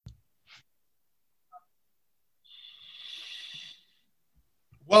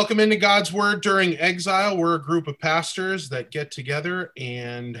Welcome into God's Word during exile. We're a group of pastors that get together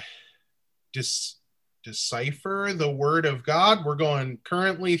and decipher the Word of God. We're going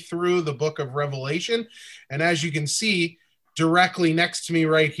currently through the book of Revelation. And as you can see, directly next to me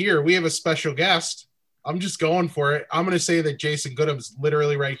right here, we have a special guest. I'm just going for it. I'm going to say that Jason Goodham's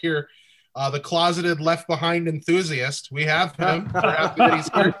literally right here. The closeted left behind enthusiast. We have him. We're happy that he's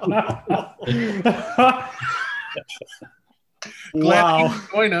here. Wow.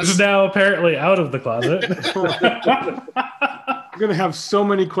 This is now apparently out of the closet. I'm going to have so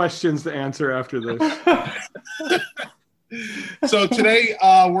many questions to answer after this. So today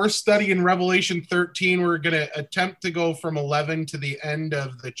we're studying Revelation 13. We're going to attempt to go from 11 to the end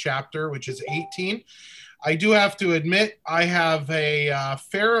of the chapter, which is 18. I do have to admit I have a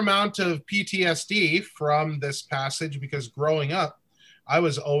fair amount of PTSD from this passage because growing up, I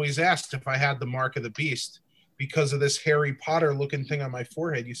was always asked if I had the mark of the beast because of this Harry Potter looking thing on my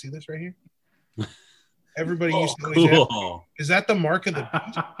forehead. You see this right here? Everybody used to always ask, is that the mark of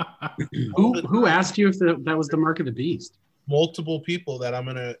the beast? Who asked you if that was the mark of the beast? Multiple people that I'm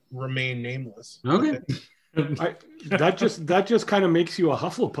going to remain nameless. Okay. That just kind of makes you a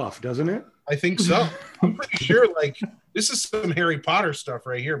Hufflepuff, doesn't it? I think so. I'm pretty sure like this is some Harry Potter stuff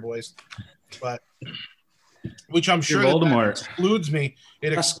right here, boys. But which I'm sure that excludes me.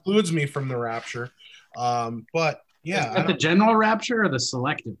 It excludes me from the rapture. But yeah, is that the general rapture or the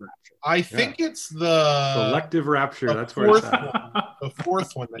selective rapture? I think it's the selective rapture. That's where it's at. The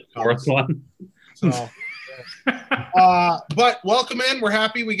fourth one that comes. Fourth one. So, but welcome in. We're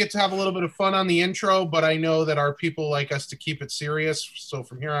happy we get to have a little bit of fun on the intro, but I know that our people like us to keep it serious. So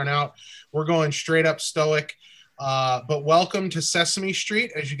from here on out, we're going straight up stoic. But welcome to Sesame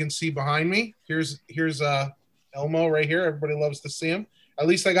Street. As you can see behind me, here's Elmo right here. Everybody loves to see him. At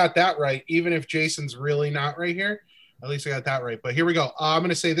least I got that right. Even if Jason's really not right here, at least I got that right. But here we go. I'm going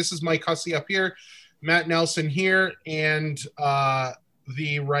to say this is Mike Hussey up here, Matt Nelson here, and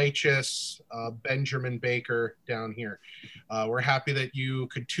the righteous Benjamin Baker down here. We're happy that you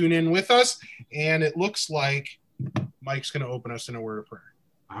could tune in with us. And it looks like Mike's going to open us in a word of prayer.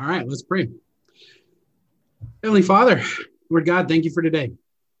 All right, let's pray. Heavenly Father, Lord God, thank you for today.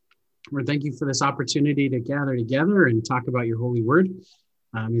 Lord, thank you for this opportunity to gather together and talk about your holy word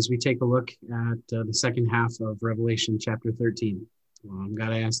as we take a look at the second half of Revelation chapter 13. God,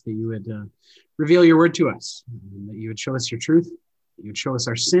 I ask that you would reveal your word to us, that you would show us your truth, that you would show us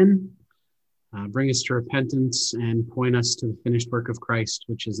our sin, bring us to repentance, and point us to the finished work of Christ,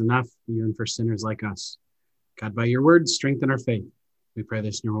 which is enough even for sinners like us. God, by your word, strengthen our faith. We pray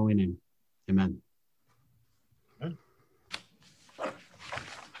this in your holy name. Amen.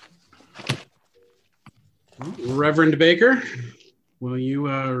 Reverend Baker, will you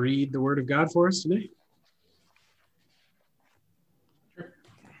read the word of God for us today? Sure.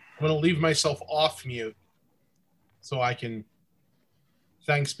 I'm going to leave myself off mute so I can,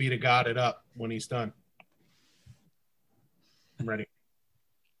 thanks be to God, it up when he's done. I'm ready.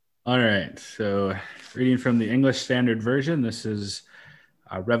 All right. So reading from the English Standard Version, this is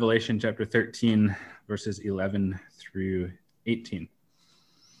Revelation chapter 13, verses 11 through 18.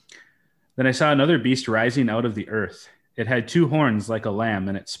 Then I saw another beast rising out of the earth. It had two horns like a lamb,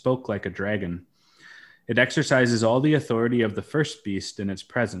 and it spoke like a dragon. It exercises all the authority of the first beast in its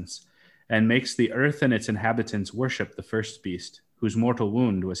presence, and makes the earth and its inhabitants worship the first beast, whose mortal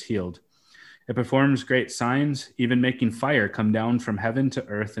wound was healed. It performs great signs, even making fire come down from heaven to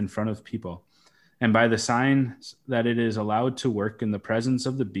earth in front of people. And by the signs that it is allowed to work in the presence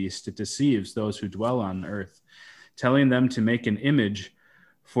of the beast, it deceives those who dwell on earth, telling them to make an image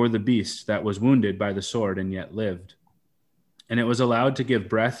for the beast that was wounded by the sword and yet lived. And it was allowed to give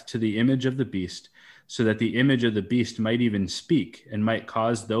breath to the image of the beast, so that the image of the beast might even speak and might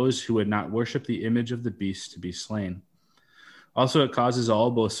cause those who would not worship the image of the beast to be slain. Also it causes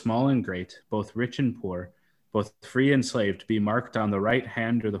all, both small and great, both rich and poor, both free and slave, to be marked on the right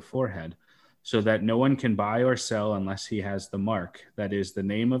hand or the forehead, so that no one can buy or sell unless he has the mark, that is, the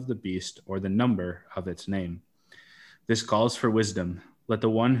name of the beast or the number of its name. This calls for wisdom. Let the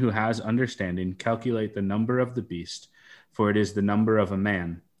one who has understanding calculate the number of the beast, for it is the number of a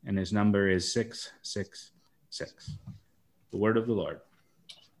man, and his number is 666. The word of the Lord.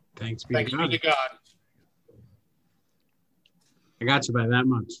 Thanks be to God. God. I got you by that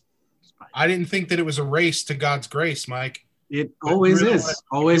much. I didn't think that it was a race to God's grace, Mike. It always is.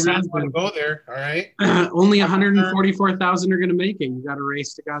 Always has been. Go there, all right? Only 144,000 are going to make it. You got to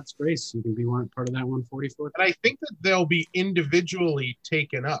race to God's grace. You can be part of that 144,000. And I think that they'll be individually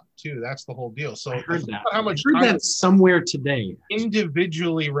taken up too. That's the whole deal. So I heard that. How much I heard that somewhere today.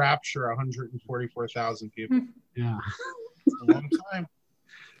 Individually rapture 144,000 people. Yeah. It's a long time.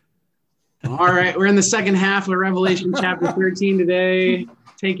 All right, we're in the second half of Revelation chapter 13 today,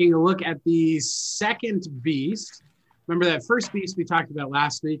 taking a look at the second beast. Remember that first beast we talked about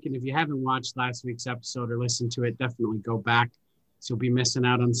last week, and if you haven't watched last week's episode or listened to it, definitely go back, so you'll be missing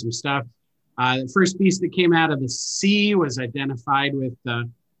out on some stuff. The first beast that came out of the sea was identified with kind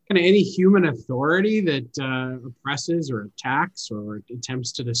of any human authority that oppresses or attacks or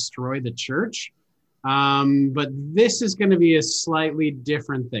attempts to destroy the church. But this is going to be a slightly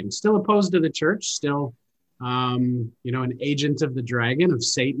different thing. Still opposed to the church, still, an agent of the dragon, of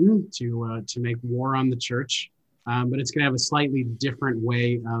Satan, to make war on the church. But it's going to have a slightly different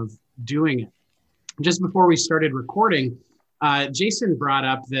way of doing it. Just before we started recording, Jason brought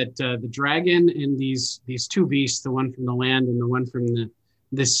up that the dragon and these two beasts, the one from the land and the one from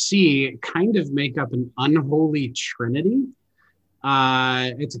the sea, kind of make up an unholy trinity.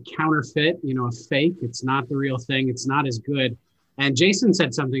 It's a counterfeit, a fake. It's not the real thing. It's not as good. And Jason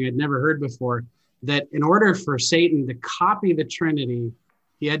said something I'd never heard before, that in order for Satan to copy the Trinity,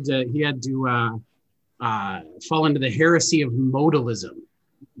 he had to fall into the heresy of modalism.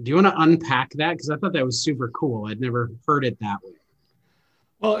 Do you want to unpack that? Because I thought that was super cool. I'd never heard it that way.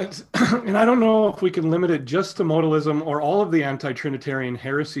 Well, and I don't know if we can limit it just to modalism or all of the anti-Trinitarian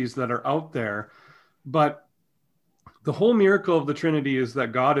heresies that are out there, but the whole miracle of the Trinity is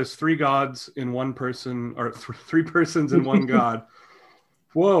that God is three gods in one person, or three persons in one God.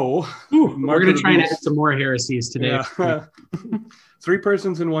 Whoa. Ooh, we're going to try and add some more heresies today. Yeah. Three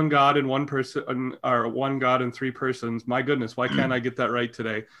persons in one God and one person, or one God and three persons. My goodness, why can't I get that right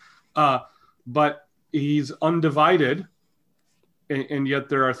today? But he's undivided, and yet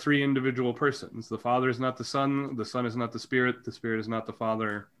there are three individual persons. The Father is not the Son is not the Spirit is not the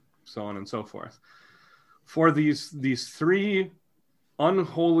Father, so on and so forth. For these three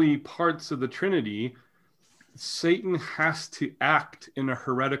unholy parts of the Trinity, Satan has to act in a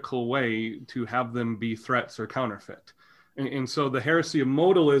heretical way to have them be threats or counterfeit. And so the heresy of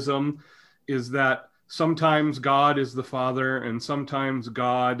modalism is that sometimes God is the Father, and sometimes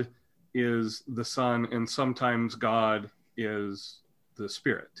God is the Son, and sometimes God is the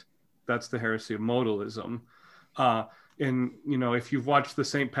Spirit. That's the heresy of modalism. And, if you've watched the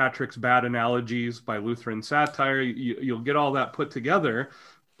St. Patrick's Bad Analogies by Lutheran Satire, you'll get all that put together.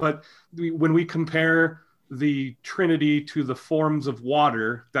 But when we compare the Trinity to the forms of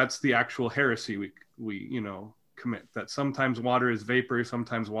water, that's the actual heresy we commit. That sometimes water is vapor,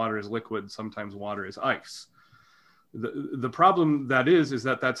 sometimes water is liquid, sometimes water is ice. The problem that is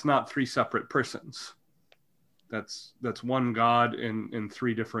that that's not three separate persons. That's one God in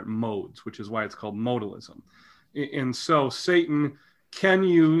three different modes, which is why it's called modalism. And so Satan can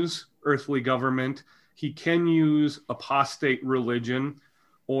use earthly government, he can use apostate religion,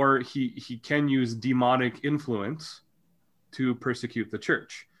 or he can use demonic influence to persecute the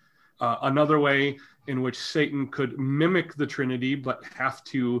church. Another way in which Satan could mimic the Trinity but have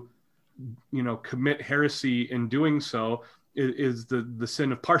to, commit heresy in doing so is the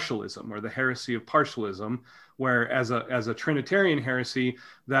sin of partialism, or the heresy of partialism, where as a Trinitarian heresy,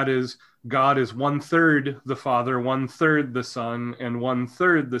 that is, God is 1/3 the Father, 1/3 the Son, and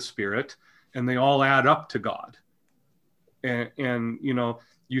 1/3 the Spirit, and they all add up to God. And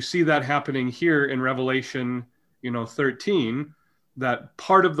you see that happening here in Revelation 13, that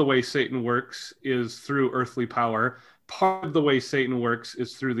part of the way Satan works is through earthly power, part of the way Satan works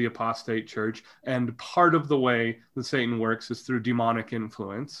is through the apostate church, and part of the way that Satan works is through demonic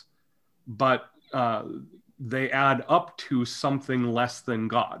influence. But they add up to something less than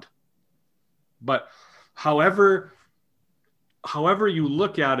God. But however you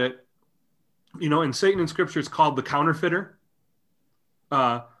look at it, and Satan in Scripture is called the counterfeiter.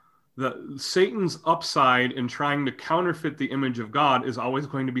 The Satan's upside in trying to counterfeit the image of God is always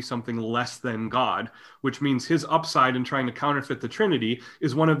going to be something less than God, which means his upside in trying to counterfeit the Trinity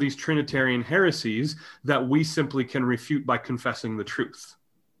is one of these Trinitarian heresies that we simply can refute by confessing the truth.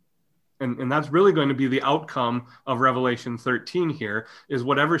 And that's really going to be the outcome of Revelation 13 here, is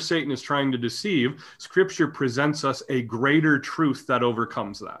whatever Satan is trying to deceive, Scripture presents us a greater truth that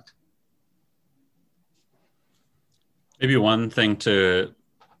overcomes that. Maybe one thing to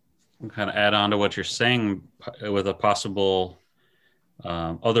kind of add on to what you're saying with a possible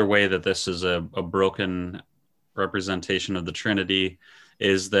other way that this is a broken representation of the Trinity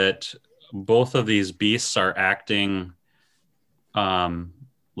is that both of these beasts are acting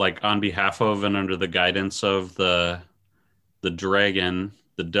like on behalf of and under the guidance of the dragon,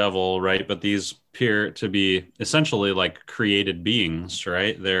 the devil, right? But these appear to be essentially like created beings,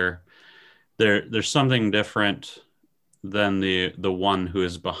 right? There's something different than the one who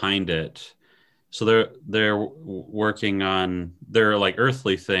is behind it. So they're working on, they're like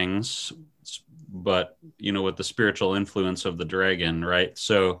earthly things, but with the spiritual influence of the dragon, right?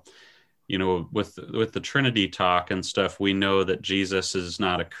 So with the Trinity talk and stuff, we know that Jesus is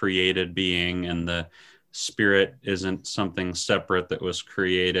not a created being, and the Spirit isn't something separate that was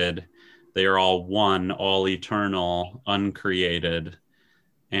created. They are all one, all eternal, uncreated,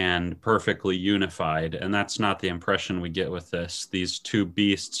 and perfectly unified. And that's not the impression we get with this. These two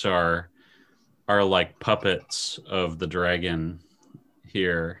beasts are like puppets of the dragon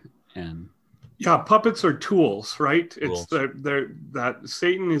here. And yeah, puppets are tools, right? Tools. It's that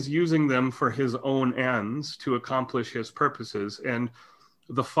Satan is using them for his own ends to accomplish his purposes. And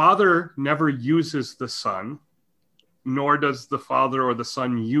the Father never uses the Son, nor does the Father or the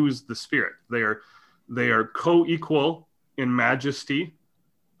Son use the Spirit. They are co-equal in majesty,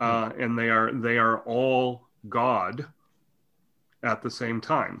 and they are all God at the same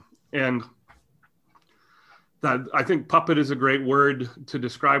time. And that, I think puppet is a great word to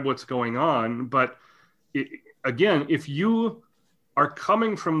describe what's going on. But again, if you are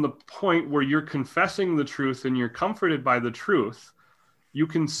coming from the point where you're confessing the truth and you're comforted by the truth, you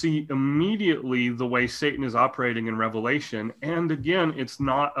can see immediately the way Satan is operating in Revelation. And again, it's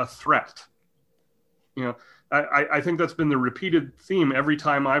not a threat. I think that's been the repeated theme every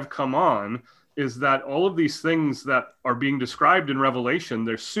time I've come on, is that all of these things that are being described in Revelation,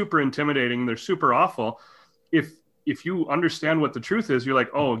 they're super intimidating, they're super awful. If you understand what the truth is, you're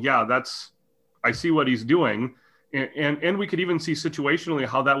like, oh yeah, I see what he's doing. And we could even see situationally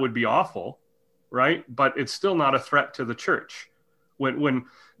how that would be awful, right? But it's still not a threat to the church. When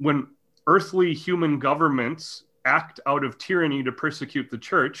earthly human governments act out of tyranny to persecute the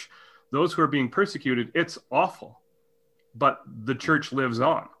church, those who are being persecuted, it's awful. But the church lives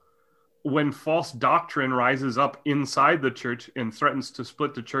on. When false doctrine rises up inside the church and threatens to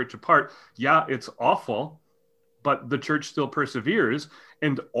split the church apart, yeah, it's awful, but the church still perseveres.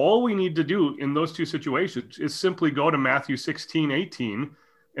 And all we need to do in those two situations is simply go to Matthew 16:18,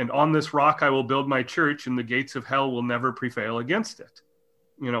 and on this rock I will build my church, and the gates of hell will never prevail against it.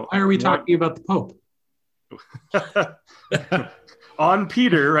 Why are we talking about the Pope? On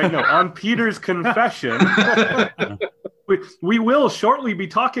Peter, right now, on Peter's confession, we will shortly be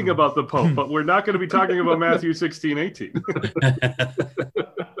talking about the Pope, but we're not going to be talking about Matthew 16:18.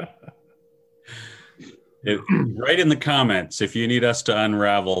 Write in the comments if you need us to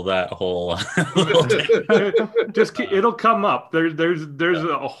unravel that whole. It'll come up. There's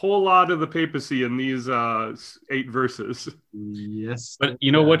a whole lot of the papacy in these 8 verses. Yes, but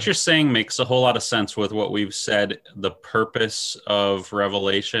what you're saying makes a whole lot of sense with what we've said. The purpose of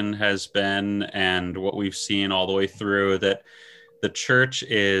Revelation has been, and what we've seen all the way through, that the church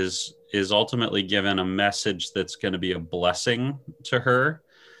is ultimately given a message that's going to be a blessing to her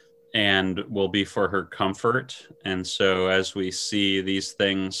and will be for her comfort. And so as we see these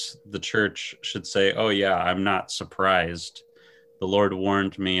things, the church should say, oh yeah, I'm not surprised. The Lord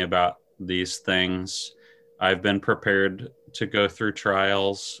warned me about these things. I've been prepared to go through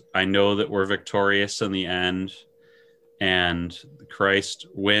trials. I know that we're victorious in the end, and Christ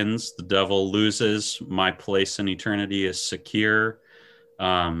wins, the devil loses. My place in eternity is secure.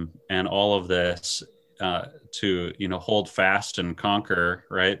 And all of this to hold fast and conquer,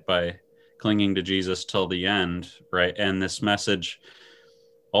 right, by clinging to Jesus till the end, right? And this message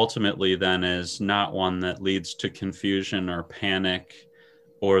ultimately then is not one that leads to confusion or panic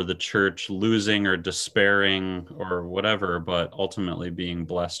or the church losing or despairing or whatever, but ultimately being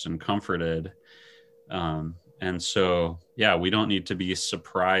blessed and comforted. And so, yeah, we don't need to be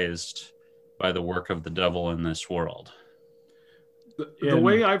surprised by the work of the devil in this world. The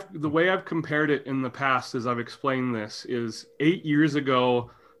way I've compared it in the past, as I've explained this, is 8 years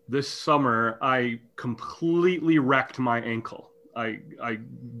ago this summer, I completely wrecked my ankle. I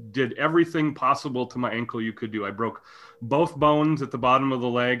did everything possible to my ankle you could do. I broke both bones at the bottom of the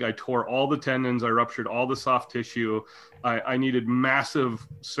leg. I tore all the tendons. I ruptured all the soft tissue. I needed massive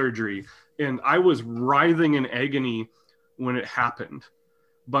surgery. And I was writhing in agony when it happened.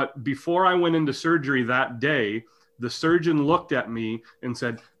 But before I went into surgery that day, the surgeon looked at me and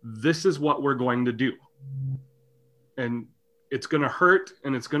said, this is what we're going to do. And it's going to hurt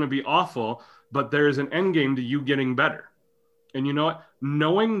and it's going to be awful, but there is an end game to you getting better. And you know what?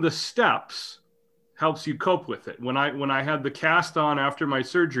 Knowing the steps helps you cope with it. When I had the cast on after my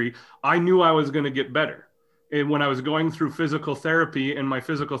surgery, I knew I was going to get better. And when I was going through physical therapy and my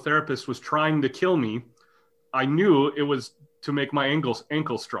physical therapist was trying to kill me, I knew it was to make my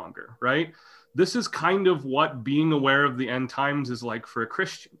ankle stronger, right? This is kind of what being aware of the end times is like for a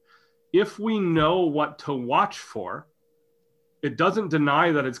Christian. If we know what to watch for, it doesn't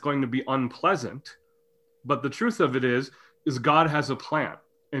deny that it's going to be unpleasant, but the truth of it is God has a plan.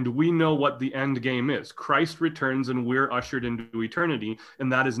 And we know what the end game is. Christ returns and we're ushered into eternity,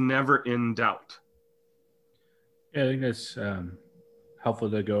 and that is never in doubt. Yeah, I think that's helpful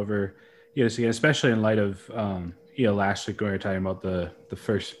to go over, again, especially in light of, last week when we were talking about the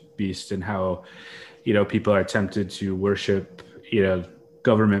first beast and how, people are tempted to worship,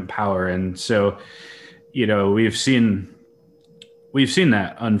 government power. And so, we've seen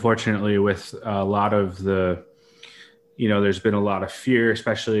that, unfortunately, with a lot of the, there's been a lot of fear,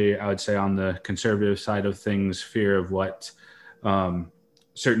 especially I would say on the conservative side of things, fear of what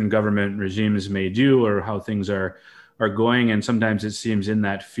certain government regimes may do or how things are going. And sometimes it seems in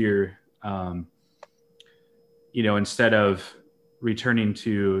that fear, instead of returning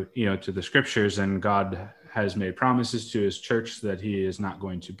to the scriptures, and God has made promises to his church that he is not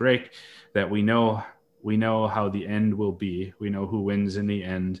going to break, that we know how the end will be. We know who wins in the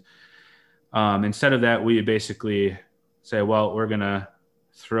end. Instead of that, we basically say, well, we're going to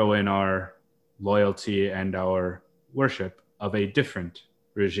throw in our loyalty and our worship of a different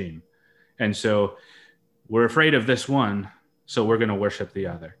regime. And so we're afraid of this one, so we're going to worship the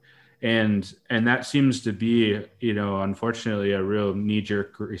other. And that seems to be, unfortunately, a real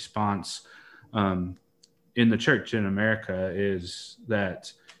knee-jerk response in the church in America, is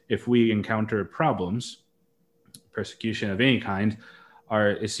that if we encounter problems, persecution of any kind,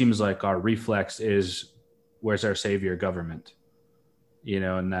 it seems like our reflex is, where's our savior government?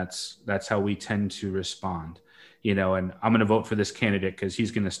 And that's how we tend to respond. And I'm going to vote for this candidate because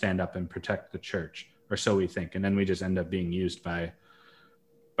he's going to stand up and protect the church, or so we think. And then we just end up being used by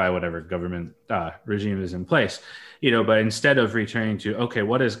whatever government regime is in place. But instead of returning to, okay,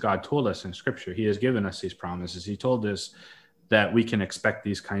 what has God told us in scripture? He has given us these promises. He told us that we can expect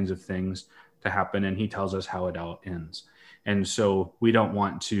these kinds of things to happen, and he tells us how it all ends. And so we don't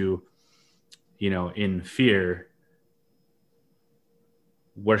want to, in fear,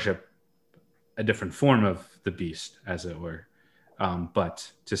 worship a different form of the beast, as it were,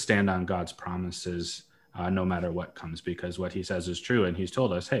 but to stand on God's promises no matter what comes, because what he says is true, and he's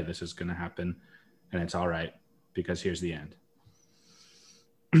told us, hey, this is going to happen, and it's all right, because here's the end.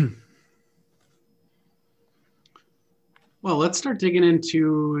 Well, let's start digging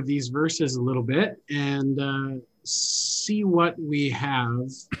into these verses a little bit and see what we have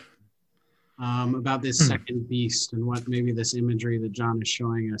about this second beast and what maybe this imagery that John is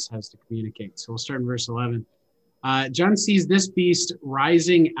showing us has to communicate. So we'll start in verse 11. John sees this beast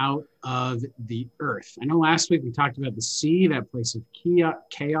rising out of the earth. I know last week we talked about the sea, that place of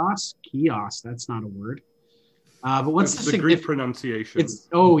chaos. Chaos, that's not a word. But what's the Greek pronunciation?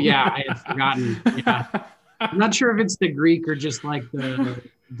 I had forgotten. Yeah. I'm not sure if it's the Greek or just like the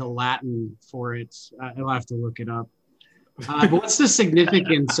Latin for it. I'll have to look it up. But what's the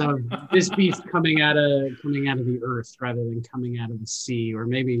significance of this beast coming out of the earth rather than coming out of the sea? Or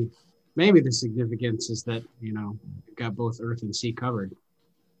maybe the significance is that, you've got both earth and sea covered.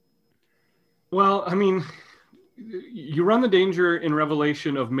 Well, I mean, you run the danger in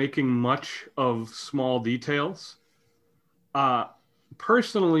Revelation of making much of small details.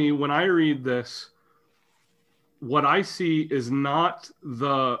 Personally, when I read this, what I see is not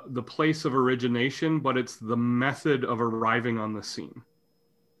the place of origination, but it's the method of arriving on the scene.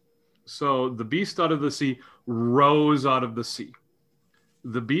 So the beast out of the sea rose out of the sea.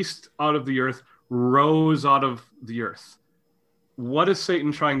 The beast out of the earth rose out of the earth. What is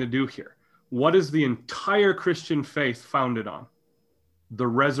Satan trying to do here? What is the entire Christian faith founded on? The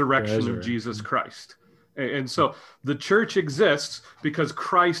resurrection of Jesus Christ. And so the church exists because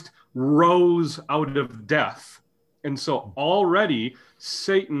Christ rose out of death. And so already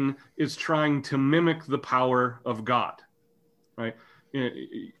Satan is trying to mimic the power of God, right?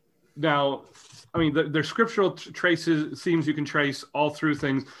 Now, I mean, there's scriptural themes you can trace all through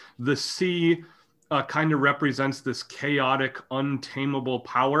things. The sea kind of represents this chaotic, untamable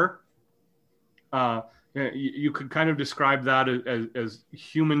power. You could kind of describe that as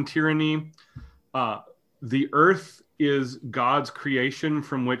human tyranny. The earth is God's creation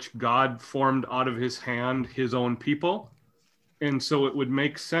from which God formed out of his hand his own people. And so it would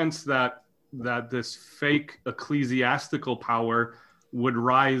make sense that this fake ecclesiastical power would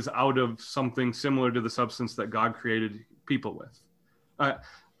rise out of something similar to the substance that God created people with.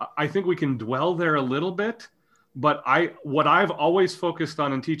 I think we can dwell there a little bit, but what I've always focused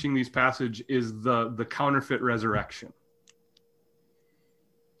on in teaching these passages is the counterfeit resurrection.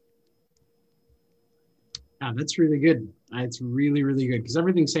 Yeah, that's really good. It's really, really good because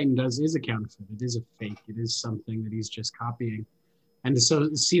everything Satan does is a counterfeit. It is a fake. It is something that he's just copying. And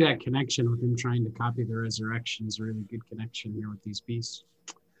to see that connection with him trying to copy the resurrection is a really good connection here with these beasts.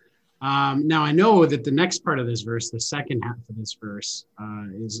 Now I know that the next part of this verse, the second half of this verse,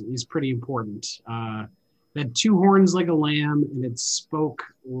 is pretty important. It had two horns like a lamb, and it spoke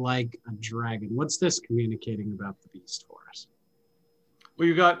like a dragon. What's this communicating about the beast for us? Well,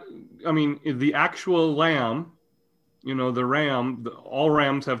 the actual lamb, the ram, all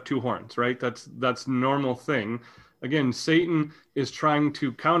rams have two horns, right? That's normal thing. Again, Satan is trying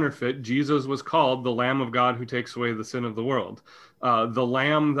to counterfeit. Jesus was called the Lamb of God who takes away the sin of the world. The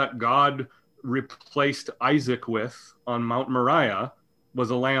lamb that God replaced Isaac with on Mount Moriah was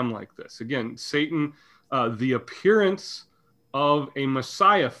a lamb like this. Again, Satan, the appearance of a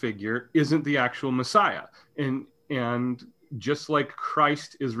Messiah figure isn't the actual Messiah. And just like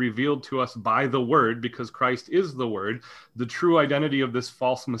Christ is revealed to us by the Word, because Christ is the Word, the true identity of this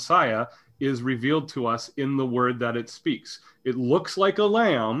false Messiah is revealed to us in the word that it speaks. It looks like a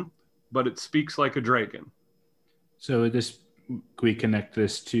lamb, but it speaks like a dragon. So we connect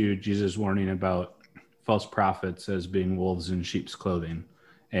this to Jesus' warning about false prophets as being wolves in sheep's clothing,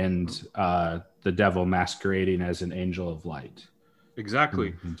 and the devil masquerading as an angel of light.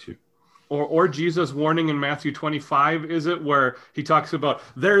 Exactly. Or Jesus' warning in Matthew 25, is it, where he talks about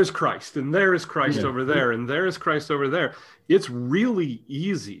there is Christ, and there is Christ over there, and there is Christ over there. It's really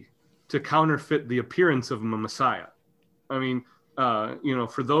easy to counterfeit the appearance of a Messiah. I mean,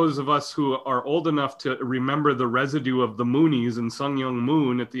 for those of us who are old enough to remember the residue of the Moonies and Sung Young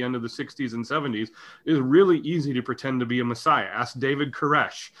Moon at the end of the 60s and 70s, it is really easy to pretend to be a Messiah. Ask David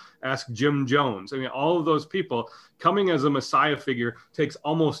Koresh, ask Jim Jones. I mean, all of those people coming as a Messiah figure takes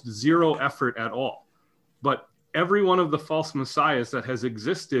almost zero effort at all. But every one of the false messiahs that has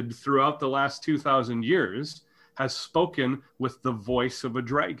existed throughout the last 2,000 years has spoken with the voice of a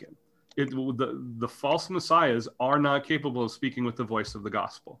dragon. The false messiahs are not capable of speaking with the voice of the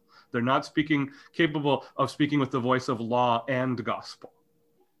gospel. They're not capable of speaking with the voice of law and gospel.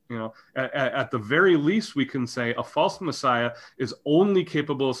 At the very least, we can say a false messiah is only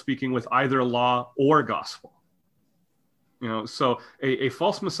capable of speaking with either law or gospel. So a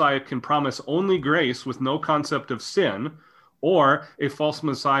false messiah can promise only grace with no concept of sin, or a false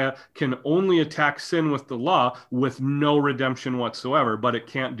messiah can only attack sin with the law with no redemption whatsoever, but it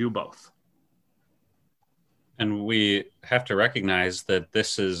can't do both. And we have to recognize that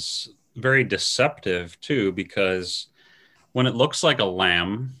this is very deceptive too, because when it looks like a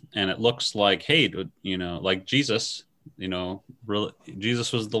lamb and it looks like, hey, like Jesus, really,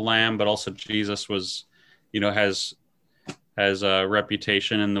 Jesus was the lamb, but also Jesus was, has a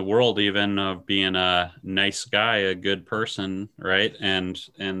reputation in the world even of being a nice guy, a good person, right? And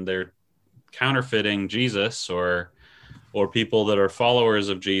they're counterfeiting Jesus or people that are followers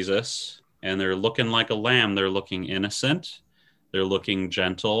of Jesus, and they're looking like a lamb. They're looking innocent, they're looking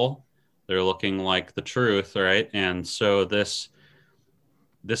gentle, they're looking like the truth, right? And so this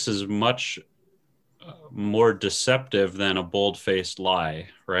is much more deceptive than a bold-faced lie,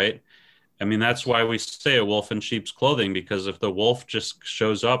 right? I mean, that's why we say a wolf in sheep's clothing, because if the wolf just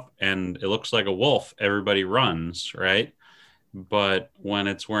shows up and it looks like a wolf, everybody runs, right? But when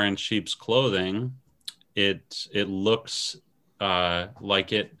it's wearing sheep's clothing, it looks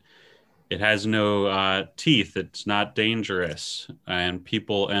like it has no teeth. It's not dangerous, and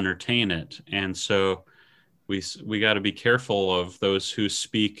people entertain it. And so we got to be careful of those who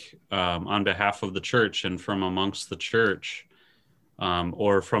speak on behalf of the church and from amongst the church.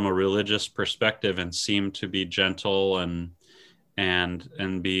 Or from a religious perspective, and seem to be gentle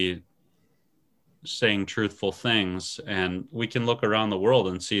and be saying truthful things. And we can look around the world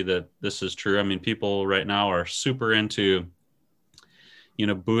and see that this is true. I mean, people right now are super into,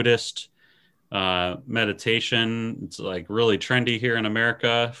 Buddhist meditation. It's like really trendy here in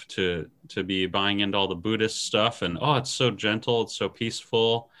America to be buying into all the Buddhist stuff. And it's so gentle, it's so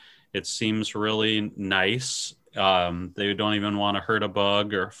peaceful, it seems really nice. They don't even want to hurt a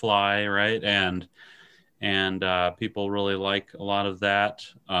bug or a fly, right? And people really like a lot of that.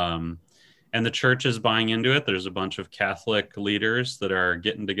 And the church is buying into it. There's a bunch of Catholic leaders that are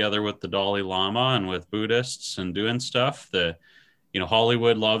getting together with the Dalai Lama and with Buddhists and doing stuff.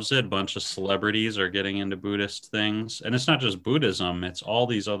 Hollywood loves it. A bunch of celebrities are getting into Buddhist things. And it's not just Buddhism, it's all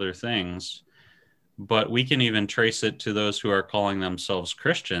these other things. But we can even trace it to those who are calling themselves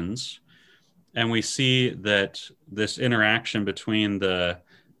Christians. And we see that this interaction between the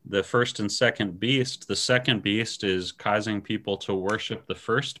first and second beast, the second beast is causing people to worship the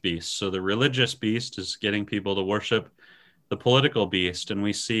first beast. So the religious beast is getting people to worship the political beast. And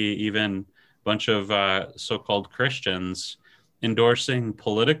we see even a bunch of so-called Christians endorsing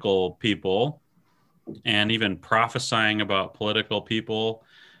political people and even prophesying about political people.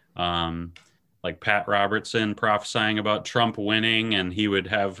 like Pat Robertson prophesying about Trump winning, and he would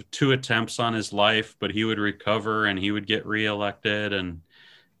have 2 attempts on his life, but he would recover and he would get reelected. And,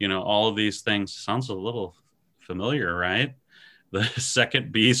 all of these things sounds a little familiar, right? The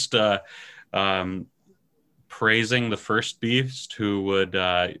second beast praising the first beast who would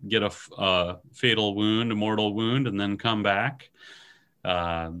get a fatal wound, a mortal wound, and then come back.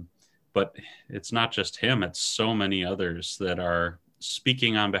 But it's not just him, it's so many others that are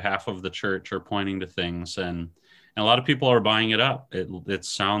speaking on behalf of the church or pointing to things, and a lot of people are buying it up. It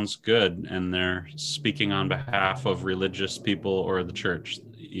sounds good, and they're speaking on behalf of religious people or the church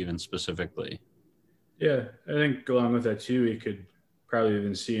even specifically. Yeah, I think along with that too, we could probably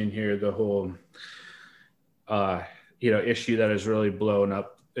even see in here the whole issue that has really blown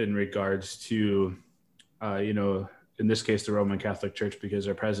up in regards to in this case the Roman Catholic Church, because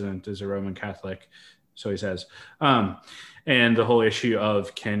our president is a Roman Catholic, so he says, and the whole issue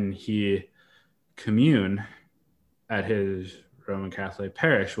of, can he commune at his Roman Catholic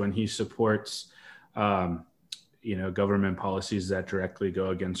parish when he supports government policies that directly go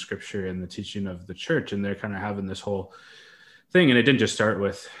against scripture and the teaching of the church. And they're kind of having this whole thing, and it didn't just start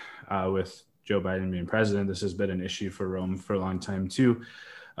with Joe Biden being president. This has been an issue for Rome for a long time too.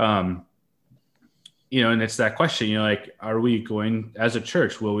 And it's that question, are we going, as a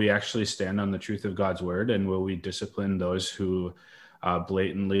church, will we actually stand on the truth of God's word, and will we discipline those who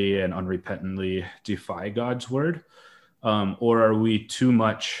blatantly and unrepentantly defy God's word? Or are we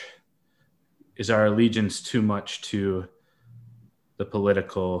is our allegiance too much to the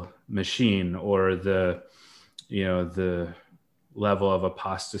political machine, or the level of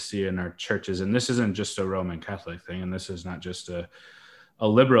apostasy in our churches? And this isn't just a Roman Catholic thing, and this is not just a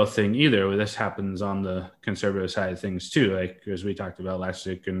liberal thing either. This happens on the conservative side of things too, like as we talked about last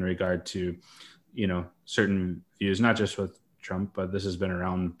week in regard to certain views, not just with Trump, but this has been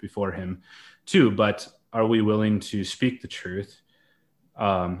around before him too. But are we willing to speak the truth,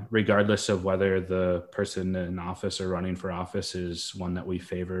 regardless of whether the person in office or running for office is one that we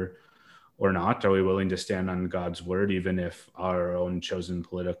favor or not? Are we willing to stand on God's word, even if our own chosen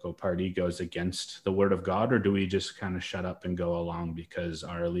political party goes against the word of God? Or do we just kind of shut up and go along because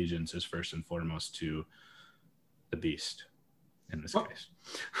our allegiance is first and foremost to the beast in this case?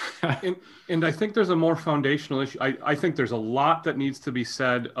 and I think there's a more foundational issue. I think there's a lot that needs to be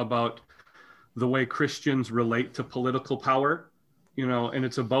said about the way Christians relate to political power. And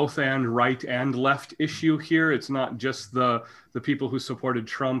it's a both and right and left issue here. It's not just the people who supported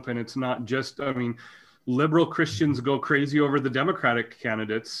Trump, and it's not just, liberal Christians go crazy over the Democratic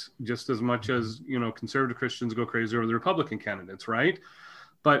candidates just as much as, conservative Christians go crazy over the Republican candidates, right?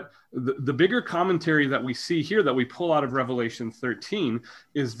 But the bigger commentary that we see here, that we pull out of Revelation 13,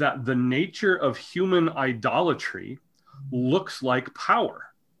 is that the nature of human idolatry looks like power.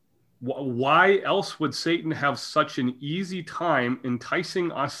 Why else would Satan have such an easy time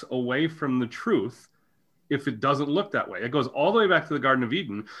enticing us away from the truth if it doesn't look that way? It goes all the way back to the Garden of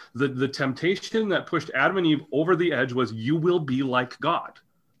Eden. The temptation that pushed Adam and Eve over the edge was, you will be like God.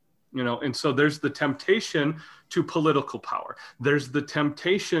 And so there's the temptation to political power. There's the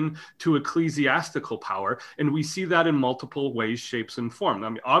temptation to ecclesiastical power. And we see that in multiple ways, shapes, and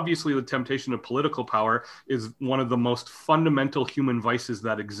forms. Obviously, the temptation of political power is one of the most fundamental human vices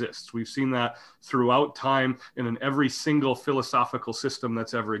that exists. We've seen that throughout time and in every single philosophical system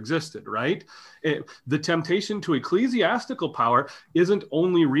that's ever existed, right? The temptation to ecclesiastical power isn't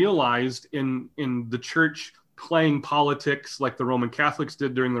only realized in the church playing politics like the Roman Catholics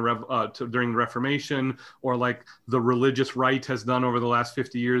did during the Reformation, or like the religious right has done over the last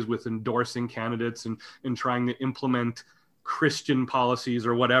 50 years with endorsing candidates and trying to implement Christian policies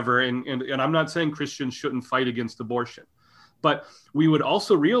or whatever. And I'm not saying Christians shouldn't fight against abortion, but we would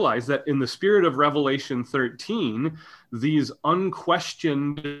also realize that in the spirit of Revelation 13, these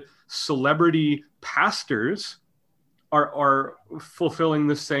unquestioned celebrity pastors are fulfilling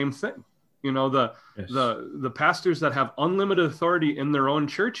the same thing. The pastors that have unlimited authority in their own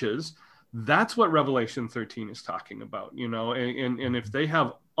churches, that's what Revelation 13 is talking about, and if they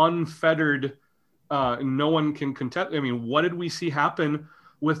have unfettered, no one can contest. What did we see happen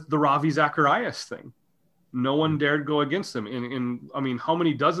with the Ravi Zacharias thing? No one dared go against them. And how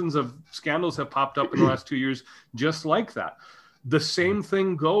many dozens of scandals have popped up in the last 2 years just like that? The same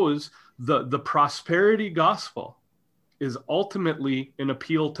thing goes, the prosperity gospel is ultimately an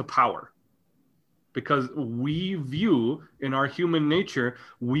appeal to power. Because we view, in our human nature,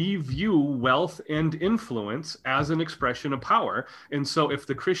 we view wealth and influence as an expression of power. And so if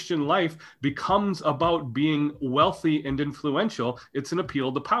the Christian life becomes about being wealthy and influential, it's an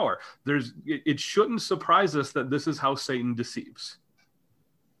appeal to power. It shouldn't surprise us that this is how Satan deceives.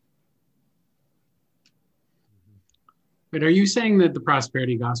 But are you saying that the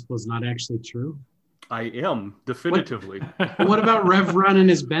prosperity gospel is not actually true? I am, definitively. What about Rev Run and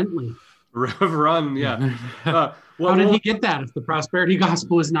his Bentley? Rev Run, yeah. How did he get that if the prosperity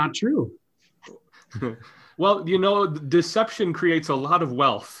gospel is not true? Well, deception creates a lot of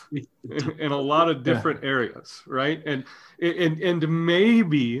wealth in a lot of different areas, right? And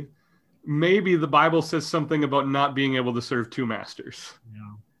maybe the Bible says something about not being able to serve two masters. Yeah,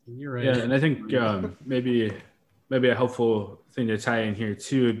 you're right. Yeah, and I think maybe a helpful thing to tie in here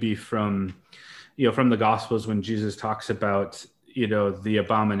too would be from the Gospels when Jesus talks about the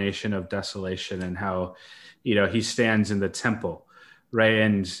abomination of desolation and how he stands in the temple, right?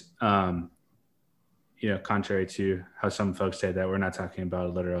 And contrary to how some folks say that, we're not talking about a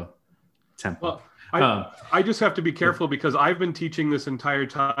literal temple. Well, I just have to be careful because I've been teaching this entire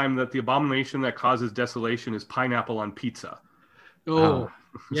time that the abomination that causes desolation is pineapple on pizza. Oh,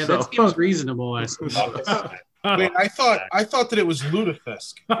 yeah, that seems reasonable. I suppose. Wait, I thought that it was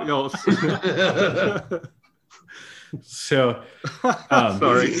lutefisk. So,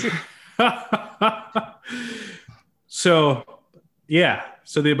 sorry.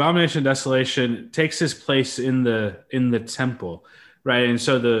 So the abomination of desolation takes its place in the temple, right? And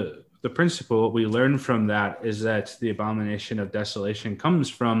so the principle we learn from that is that the abomination of desolation comes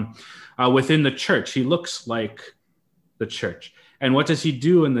from within the church. He looks like the church. And what does he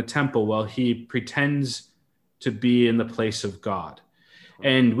do in the temple? Well, he pretends to be in the place of God.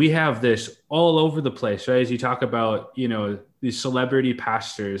 And we have this all over the place, right? As you talk about, these celebrity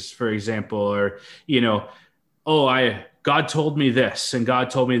pastors, for example, or, God told me this and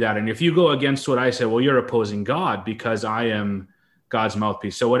God told me that. And if you go against what I say, well, you're opposing God because I am God's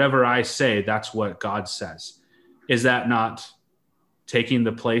mouthpiece. So whatever I say, that's what God says. Is that not taking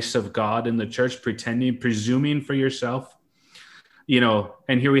the place of God in the church, presuming for yourself?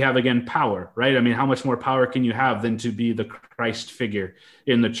 And here we have again power, right? I mean, how much more power can you have than to be the Christ figure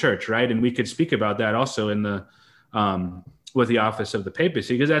in the church, right? And we could speak about that also in the with the office of the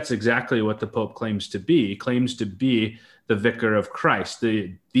papacy, because that's exactly what the Pope claims to be. He claims to be the vicar of Christ,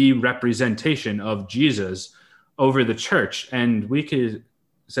 the representation of Jesus over the church. And we could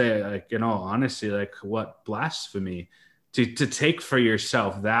say, like, in all honesty, like, what blasphemy to take for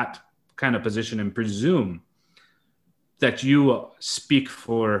yourself that kind of position and presume that you speak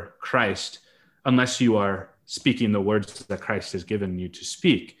for Christ unless you are speaking the words that Christ has given you to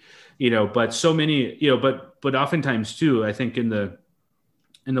speak, but so many, but oftentimes too, I think in the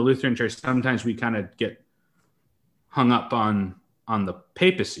Lutheran church, sometimes we kind of get hung up on the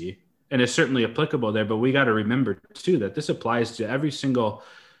papacy, and it's certainly applicable there, but we got to remember too, that this applies to every single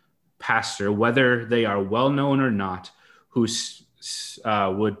pastor, whether they are well-known or not, who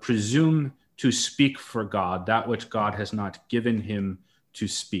would presume to speak for God, that which God has not given him to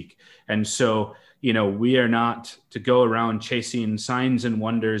speak. And so, we are not to go around chasing signs and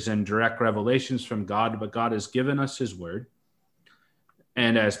wonders and direct revelations from God, but God has given us his word.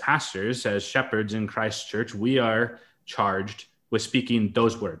 And as pastors, as shepherds in Christ's church, we are charged with speaking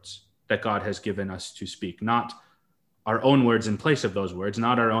those words that God has given us to speak, not our own words in place of those words,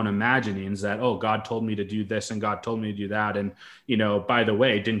 not our own imaginings that, oh, God told me to do this and God told me to do that. And, by the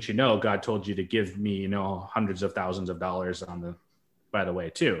way, didn't you know God told you to give me, hundreds of thousands of dollars by the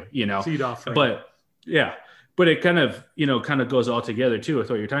way, too, seed offering. But it kind of goes all together too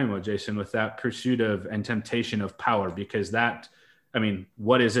with what you're talking about, Jason, with that pursuit of and temptation of power, because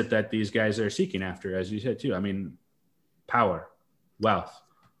what is it that these guys are seeking after, as you said too? I mean, power, wealth,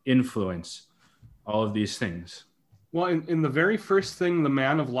 influence, all of these things. Well, in the very first thing the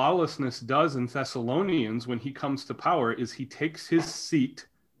man of lawlessness does in Thessalonians when he comes to power is he takes his seat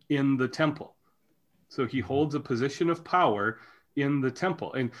in the temple. So he holds a position of power in the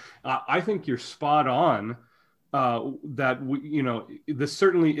temple. And I think you're spot on that, this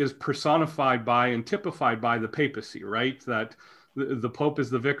certainly is personified by and typified by the papacy, right? That the Pope is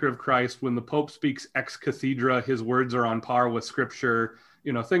the vicar of Christ. When the Pope speaks ex cathedra, his words are on par with Scripture,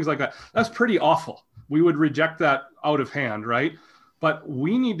 things like that. That's pretty awful. We would reject that out of hand, right? But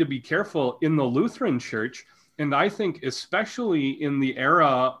we need to be careful in the Lutheran Church, and I think especially in the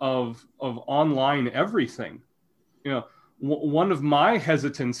era of online everything. One of my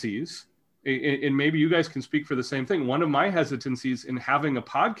hesitancies, and maybe you guys can speak for the same thing, one of my hesitancies in having a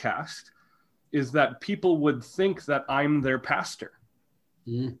podcast is that people would think that I'm their pastor.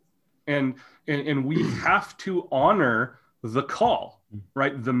 Mm. And we have to honor the call,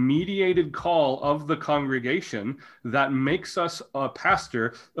 right? The mediated call of the congregation that makes us a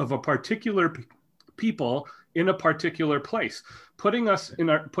pastor of a particular people in a particular place, putting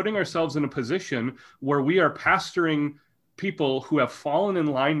ourselves in a position where we are pastoring people who have fallen in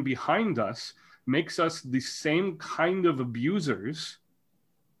line behind us makes us the same kind of abusers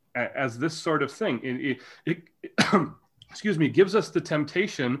as this sort of thing. It excuse me, gives us the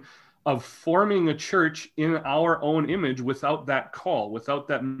temptation of forming a church in our own image without that call, without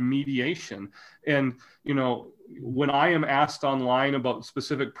that mediation. And, you know, when I am asked online about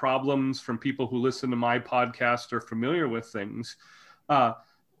specific problems from people who listen to my podcast or familiar with things,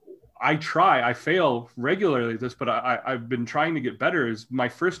 I fail regularly at this, but I've been trying to get better. Is my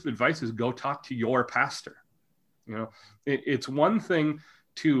first advice is go talk to your pastor. You know, it's one thing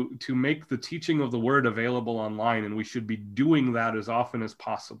to make the teaching of the word available online, and we should be doing that as often as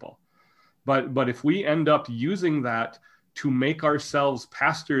possible. But if we end up using that to make ourselves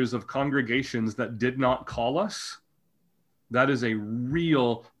pastors of congregations that did not call us, that is a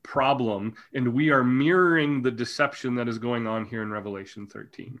real problem, and we are mirroring the deception that is going on here in Revelation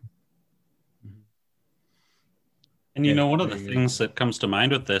 13. And you know, one of the things that comes to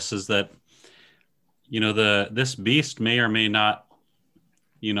mind with this is that, you know, this beast may or may not,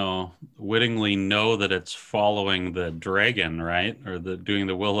 you know, wittingly know that it's following the dragon, right? Or doing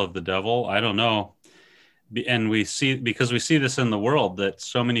the will of the devil. I don't know. And because we see this in the world, that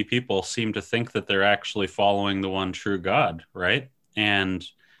so many people seem to think that they're actually following the one true God, right? And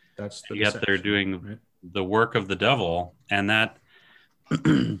That's the yet they're doing right? the work of the devil. And that,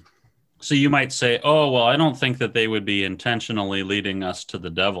 so you might say, oh, well, I don't think that they would be intentionally leading us to the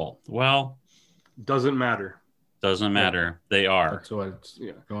devil. Well, Doesn't matter. doesn't matter. They are. That's what's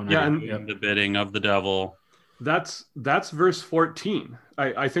going on. Yeah, and Doing the bidding of the devil. That's verse 14.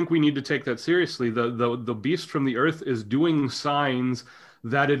 I think we need to take that seriously. The beast from the earth is doing signs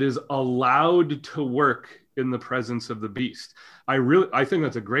that it is allowed to work in the presence of the beast. I think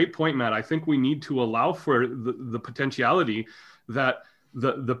that's a great point, Matt. I think we need to allow for the potentiality that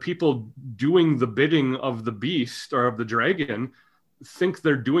the people doing the bidding of the beast or of the dragon think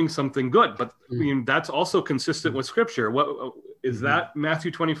they're doing something good. But I mean, that's also consistent with scripture. What is that?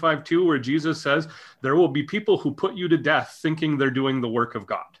 Matthew 25:2, where Jesus says there will be people who put you to death thinking they're doing the work of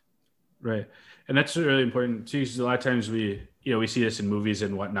God. Right. And that's really important too. A lot of times we see this in movies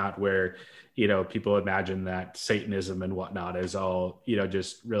and whatnot, where, you know, people imagine that Satanism and whatnot is all, you know,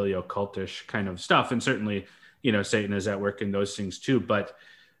 just really occultish kind of stuff. And certainly, you know, Satan is at work in those things too. But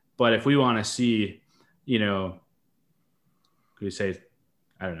if we want to see, you know, we say,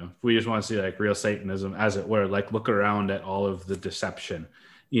 I don't know, if we just want to see like real Satanism, as it were, like look around at all of the deception,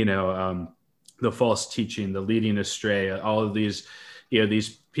 you know, the false teaching, the leading astray, all of these, you know, these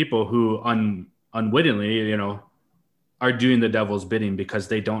people who unwittingly, you know, are doing the devil's bidding because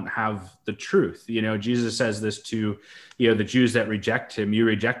they don't have the truth. You know, Jesus says this to, you know, the Jews that reject him: you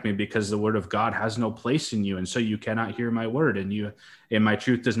reject me because the word of God has no place in you. And so you cannot hear my word, and my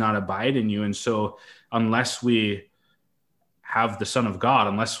truth does not abide in you. And so unless we have the Son of God,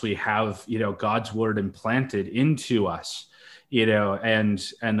 unless we have, you know, God's word implanted into us, you know, and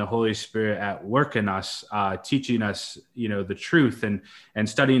the Holy Spirit at work in us, teaching us, you know, the truth and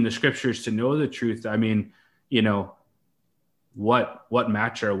studying the scriptures to know the truth. I mean, you know, what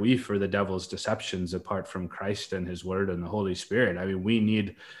match are we for the devil's deceptions apart from Christ and his word and the Holy Spirit? I mean, we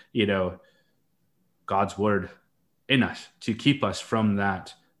need, you know, God's word in us to keep us from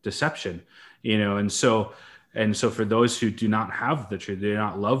that deception, you know. And so for those who do not have the truth, they do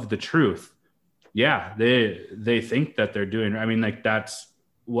not love the truth. Yeah, they think that they're doing, I mean, like, that's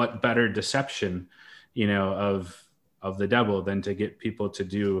what better deception, you know, of the devil than to get people to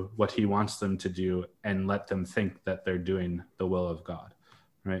do what he wants them to do and let them think that they're doing the will of God,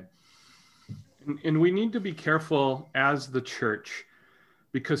 right? And we need to be careful as the church,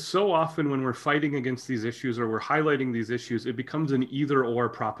 because so often when we're fighting against these issues or we're highlighting these issues, it becomes an either or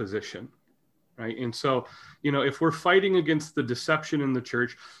proposition, right? And so, you know, if we're fighting against the deception in the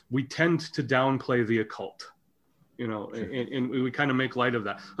church, we tend to downplay the occult. You know, and we kind of make light of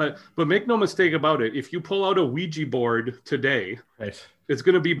that. But make no mistake about it. If you pull out a Ouija board today, Right. it's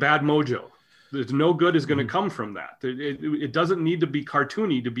going to be bad mojo. There's no good is going to come from that. It doesn't need to be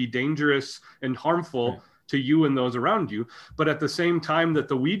cartoony to be dangerous and harmful to you and those around you. But at the same time that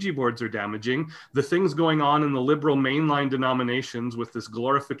the Ouija boards are damaging, the things going on in the liberal mainline denominations with this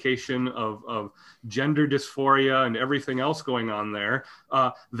glorification of gender dysphoria and everything else going on there,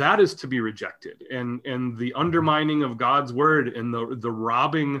 that is to be rejected. And the undermining of God's word and the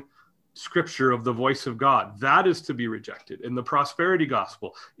robbing scripture of the voice of God, that is to be rejected. And the prosperity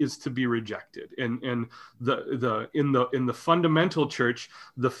gospel is to be rejected. And in the fundamental church,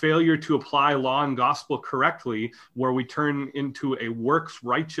 the failure to apply law and gospel correctly, where we turn into a works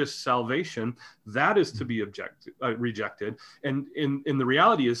righteous salvation, that is to be rejected. And in the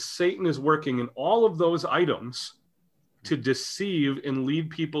reality is Satan is working in all of those items to deceive and lead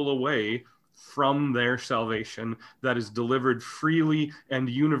people away from their salvation that is delivered freely and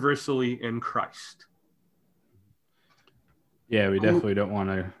universally in Christ. Yeah, we definitely don't want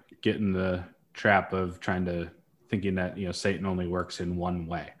to get in the trap of thinking that, Satan only works in one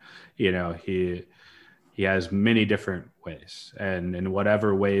way. He has many different ways, and in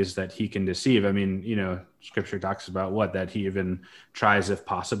whatever ways that he can deceive. I mean, Scripture talks about that he even tries, if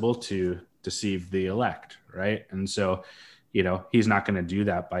possible, to deceive the elect, right? And so, he's not going to do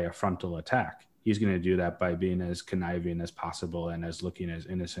that by a frontal attack. He's going to do that by being as conniving as possible and as looking as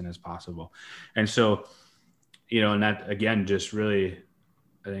innocent as possible. And so, and that again just really,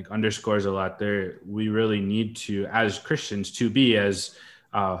 I think, underscores a lot there. We really need to, as Christians, to be, as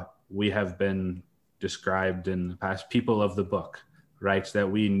we have been described in the past, people of the book, right?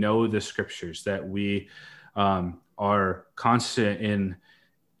 That we know the Scriptures, that we are constant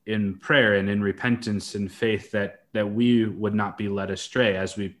in prayer and in repentance and faith, that we would not be led astray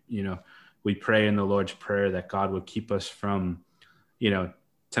as we pray in the Lord's Prayer, that God would keep us from,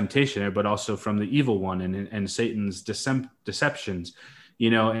 temptation, but also from the evil one and Satan's deceptions,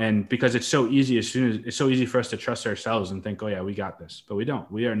 and because it's so easy, it's so easy for us to trust ourselves and think, oh yeah, we got this, but we don't.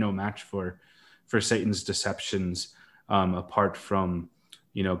 We are no match for Satan's deceptions, apart from,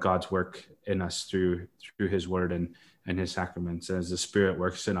 God's work in us through his word and his sacraments, as the Spirit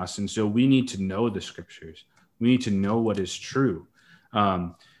works in us. And so we need to know the Scriptures. We need to know what is true.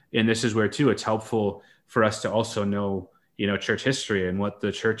 And this is where too, it's helpful for us to also know, church history and what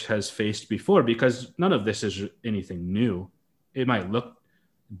the church has faced before, because none of this is anything new. It might look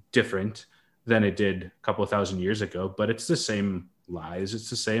different than it did a couple of thousand years ago, but it's the same lies. It's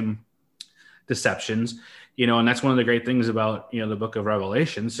the same deceptions, and that's one of the great things about, the book of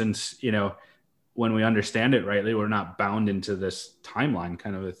Revelation, since, when we understand it rightly, we're not bound into this timeline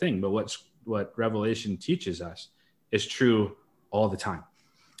kind of a thing, but what Revelation teaches us is true all the time.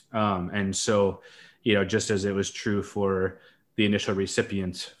 And so, just as it was true for the initial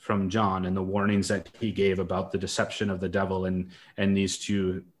recipients from John and the warnings that he gave about the deception of the devil and these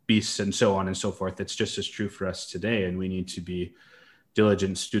two beasts and so on and so forth, it's just as true for us today. And we need to be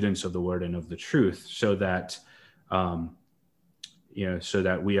diligent students of the word and of the truth, so that, so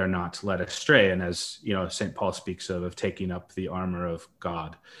that we are not led astray. And as, St. Paul speaks of taking up the armor of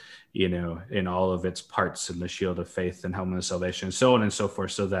God, in all of its parts, and the shield of faith and helmet of salvation, so on and so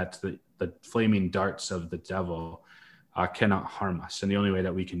forth, so that the flaming darts of the devil cannot harm us. And the only way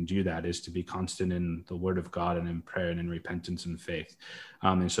that we can do that is to be constant in the word of God and in prayer and in repentance and faith.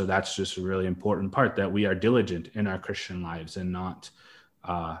 And so that's just a really important part, that we are diligent in our Christian lives and not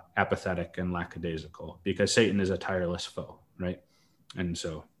apathetic and lackadaisical, because Satan is a tireless foe, right? And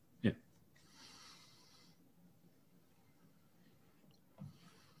so, yeah.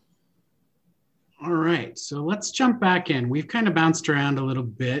 All right, so let's jump back in. We've kind of bounced around a little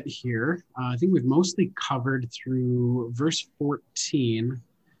bit here. I think we've mostly covered through verse 14.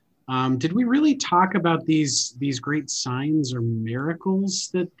 Did we really talk about these great signs or miracles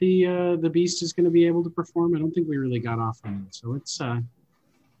that the beast is going to be able to perform? I don't think we really got off on it. So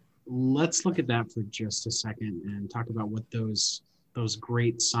let's look at that for just a second and talk about what those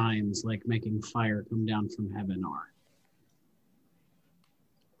great signs, like making fire come down from heaven, are.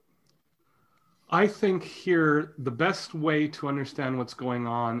 I think here the best way to understand what's going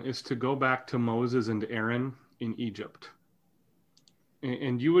on is to go back to Moses and Aaron in Egypt.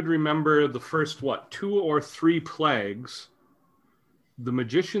 And you would remember the first, 2 or 3 plagues, the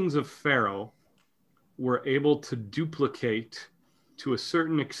magicians of Pharaoh were able to duplicate to a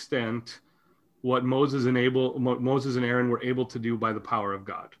certain extent what Moses and Aaron were able to do by the power of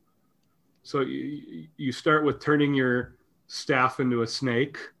God. So you start with turning your staff into a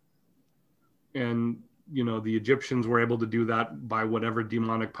snake, and the Egyptians were able to do that by whatever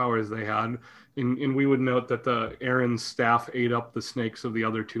demonic powers they had. And we would note that Aaron's staff ate up the snakes of the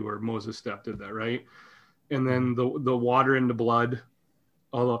other 2, or Moses' staff did that, right? And then the water into blood.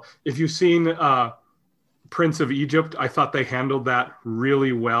 Although if you've seen Prince of Egypt, I thought they handled that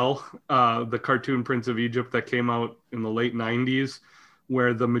really well. The cartoon Prince of Egypt that came out in the late 90s,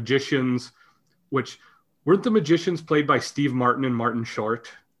 where the magicians, which weren't the magicians played by Steve Martin and Martin Short?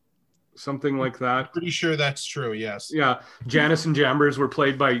 Something like that. Pretty sure that's true. Yes. Yeah. Janus and Jambres were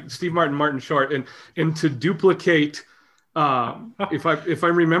played by Steve Martin, Martin Short, and to duplicate, if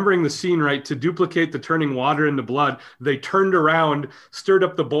I'm remembering the scene right, to duplicate the turning water into blood, they turned around, stirred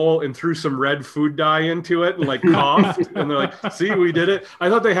up the bowl, and threw some red food dye into it, and like coughed, and they're like, "See, we did it." I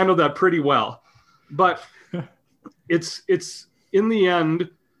thought they handled that pretty well, but it's in the end,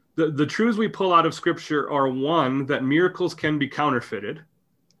 the truths we pull out of Scripture are, 1, that miracles can be counterfeited.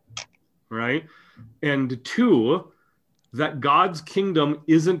 Right. And 2, that God's kingdom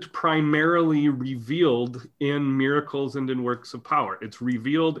isn't primarily revealed in miracles and in works of power. It's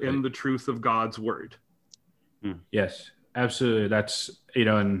revealed in the truth of God's word. Yes, absolutely. That's,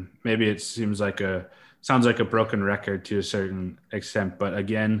 and maybe it sounds like a broken record to a certain extent, but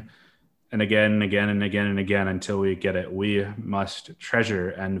again and again and again and again and again, until we get it, we must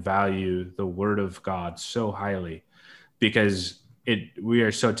treasure and value the word of God so highly, because we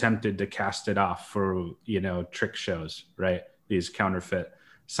are so tempted to cast it off for, trick shows, right? These counterfeit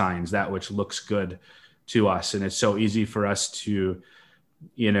signs, that which looks good to us. And it's so easy for us to,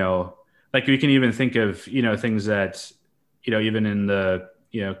 like we can even think of, things that, even in the,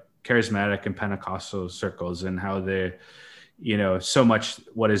 charismatic and Pentecostal circles, and how they, so much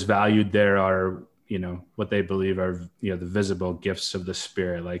what is valued there are, what they believe are, the visible gifts of the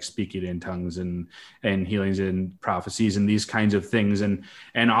Spirit, like speaking in tongues and healings and prophecies and these kinds of things. And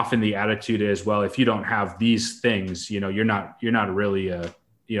often the attitude is, well, if you don't have these things, you're not really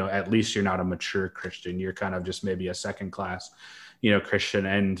at least you're not a mature Christian. You're kind of just maybe a second class,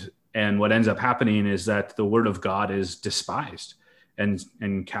 Christian. And what ends up happening is that the word of God is despised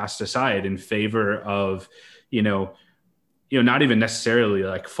and cast aside in favor of, not even necessarily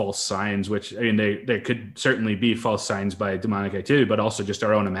like false signs, which, I mean, they could certainly be false signs by demonic activity, but also just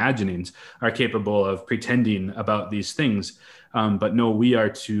our own imaginings are capable of pretending about these things. But no, we are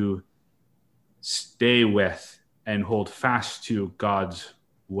to stay with and hold fast to God's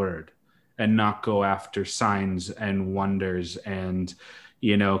word and not go after signs and wonders and,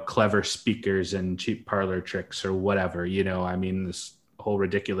 clever speakers and cheap parlor tricks or whatever, I mean, this whole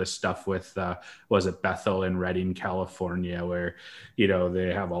ridiculous stuff with was it Bethel in Redding, California, where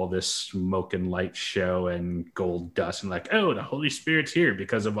they have all this smoke and light show and gold dust and like, oh, the Holy Spirit's here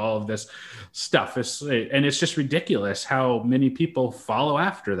because of all of this stuff. And it's just ridiculous how many people follow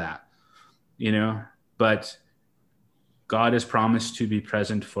after that, but God has promised to be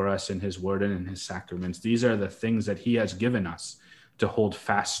present for us in his word and in his sacraments. These are the things that he has given us to hold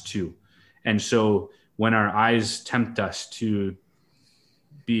fast to. And so when our eyes tempt us to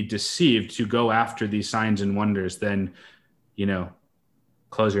be deceived to go after these signs and wonders, then,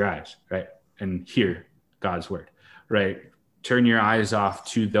 close your eyes, right? And hear God's word, right? Turn your eyes off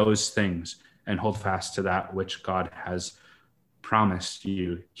to those things and hold fast to that which God has promised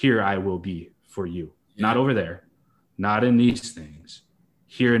you. Here I will be for you, not over there, not in these things,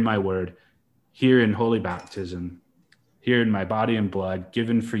 here in my word, here in holy baptism, here in my body and blood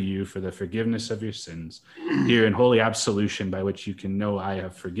given for you for the forgiveness of your sins, here in holy absolution by which you can know I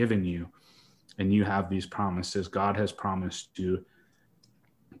have forgiven you. And you have these promises. God has promised to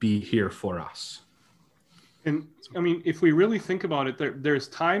be here for us. And I mean, if we really think about it, there's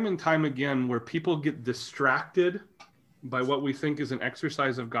time and time again where people get distracted by what we think is an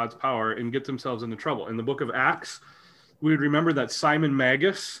exercise of God's power and get themselves into trouble. In the book of Acts, we would remember that Simon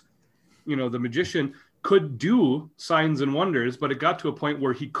Magus, the magician, could do signs and wonders, but it got to a point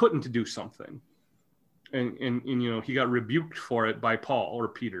where he couldn't do something. And he got rebuked for it by Paul or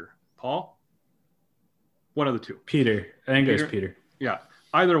Peter. Paul? One of the two. Peter. I think it was Peter. Yeah,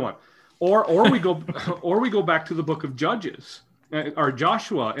 either one. Or we go back to the book of Judges or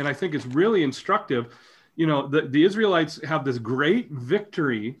Joshua, and I think it's really instructive. The Israelites have this great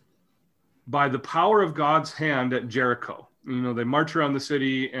victory by the power of God's hand at Jericho. They march around the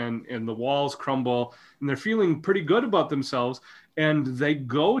city and the walls crumble and they're feeling pretty good about themselves. And they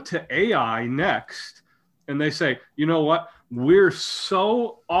go to Ai next and they say, you know what? We're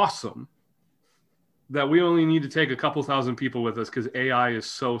so awesome that we only need to take a couple thousand people with us because Ai is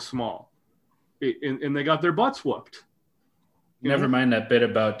so small. And they got their butts whooped. Never mind that bit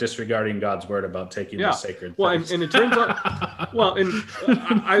about disregarding God's word about taking the sacred. Well, and it turns out,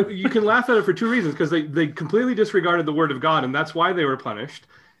 you can laugh at it for two reasons, because they completely disregarded the word of God, and that's why they were punished.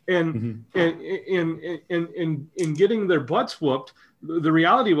 And in getting their butts whooped, the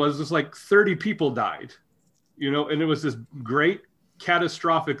reality was it's like 30 people died, and it was this great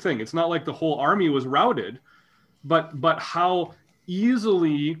catastrophic thing. It's not like the whole army was routed, but how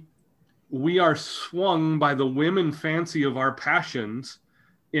easily we are swung by the whim and fancy of our passions,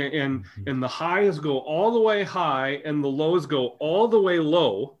 and the highs go all the way high and the lows go all the way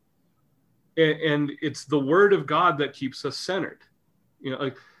low. And it's the word of God that keeps us centered.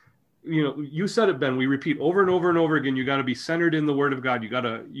 You said it, Ben, we repeat over and over and over again, you got to be centered in the word of God. You got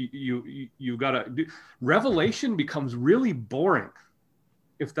to revelation becomes really boring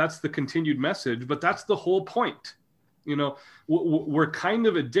if that's the continued message, but that's the whole point. We're kind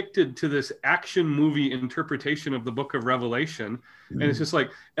of addicted to this action movie interpretation of the book of Revelation. And it's just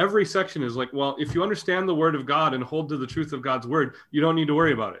like every section is like, well, if you understand the word of God and hold to the truth of God's word, you don't need to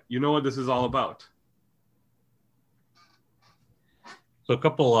worry about it. You know what this is all about. So a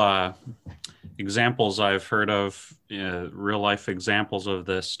couple examples I've heard of, real life examples of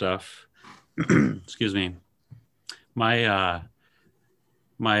this stuff. Excuse me. My I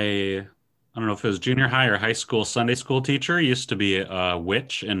don't know if it was junior high or high school Sunday school teacher used to be a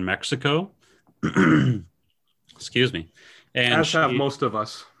witch in Mexico. Excuse me. And As have most of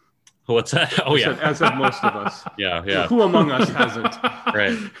us. What's that? Oh, yeah. As have most of us. Yeah. Who among us hasn't?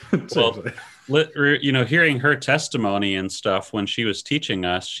 Right. Well, hearing her testimony and stuff when she was teaching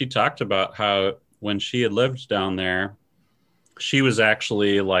us, she talked about how when she had lived down there, she was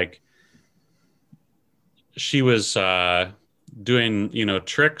actually she was doing,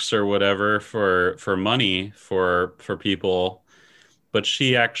 tricks or whatever for money for people. But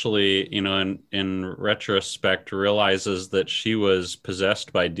she actually, in retrospect, realizes that she was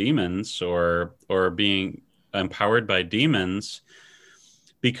possessed by demons or being empowered by demons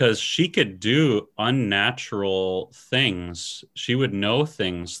because she could do unnatural things. She would know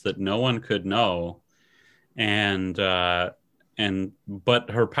things that no one could know, but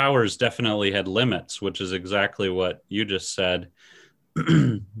her powers definitely had limits, which is exactly what you just said.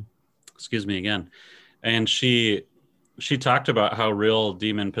 Excuse me again. And she talked about how real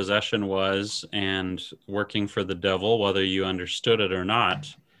demon possession was and working for the devil, whether you understood it or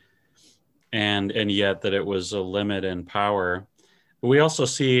not, and yet that it was a limit in power. But we also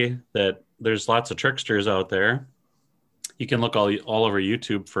see that there's lots of tricksters out there. You can look all over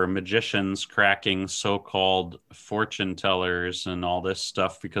YouTube for magicians cracking so-called fortune tellers and all this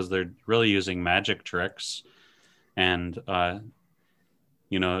stuff because they're really using magic tricks and,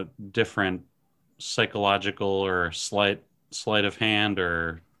 different psychological or sleight of hand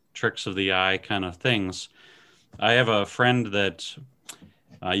or tricks of the eye kind of things. I have a friend that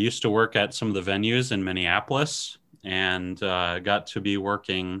used to work at some of the venues in Minneapolis and got to be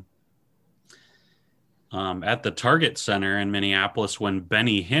working at the Target Center in Minneapolis when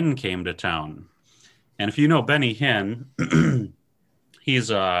Benny Hinn came to town. And if you know Benny Hinn,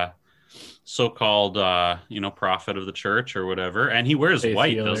 he's a so-called, prophet of the church or whatever. And he wears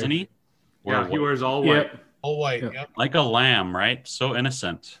white, doesn't he? Yeah, he wears all white. Yep. All white. Yep. Yep. Like a lamb, right? So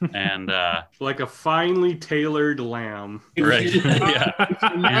innocent. And Like a finely tailored lamb. right. If you're not- Yeah. if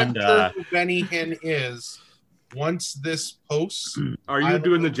you're not And, sure who Benny Hinn is, once this posts, Are you I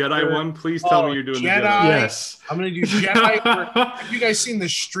doing the will- Jedi one? Please tell me you're doing the Jedi. Jedi. Yes. I'm going to do Jedi. Have you guys seen the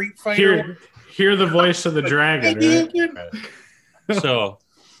Street Fighter? Hear the voice of the dragon, right? So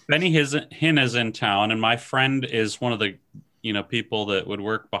Benny Hinn is in town, and my friend is one of the people that would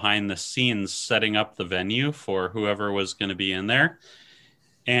work behind the scenes setting up the venue for whoever was going to be in there.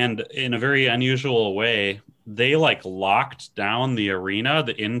 And in a very unusual way, they locked down the arena,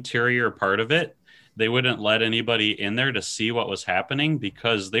 the interior part of it. They wouldn't let anybody in there to see what was happening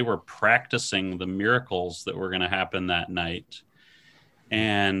because they were practicing the miracles that were going to happen that night.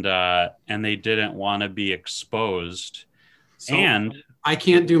 And they didn't want to be exposed. So and I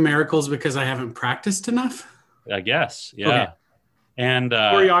can't do miracles because I haven't practiced enough. I guess, yeah. Okay. And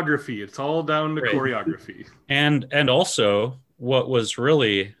Choreography. It's all down to Right. choreography. and also what was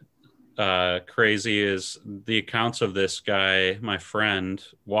really crazy is the accounts of this guy, my friend,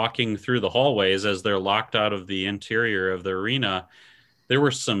 walking through the hallways as they're locked out of the interior of the arena. There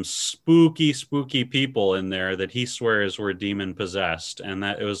were some spooky people in there that he swears were demon possessed, and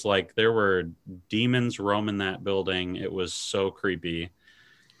that it was like there were demons roaming that building. It was so creepy.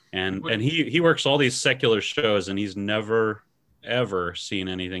 And he works all these secular shows, and he's never ever seen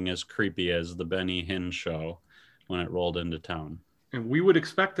anything as creepy as the Benny Hinn show when it rolled into town. And we would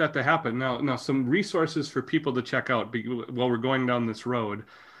expect that to happen. Now, some resources for people to check out while we're going down this road.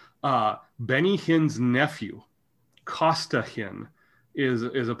 Benny Hinn's nephew, Costa Hinn,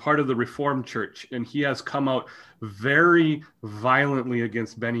 is a part of the Reformed Church, and he has come out very violently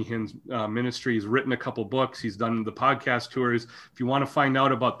against Benny Hinn's ministry. He's written a couple books. He's done the podcast tours. If you want to find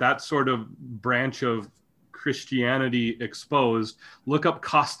out about that sort of branch of Christianity exposed, look up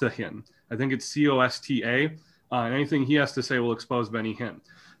Costa Hinn. I think it's Costa. And anything he has to say will expose Benny Hinn.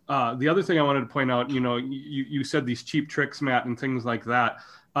 The other thing I wanted to point out, you said these cheap tricks, Matt, and things like that.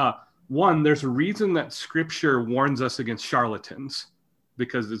 One, there's a reason that Scripture warns us against charlatans,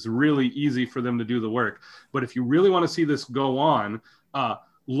 because it's really easy for them to do the work. But if you really want to see this go on,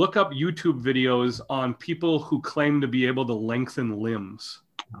 look up YouTube videos on people who claim to be able to lengthen limbs.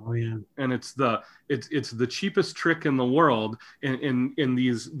 Oh yeah. And it's the cheapest trick in the world. In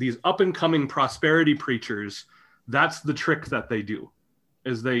these up and coming prosperity preachers, that's the trick that they do,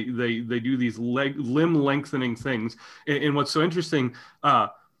 is they do these limb lengthening things. And what's so interesting,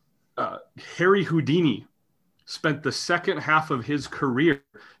 Harry Houdini spent the second half of his career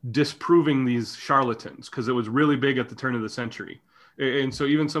disproving these charlatans because it was really big at the turn of the century. And so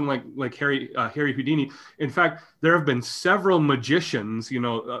even someone like Harry Houdini, in fact, there have been several magicians,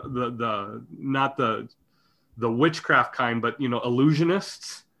 not the witchcraft kind, but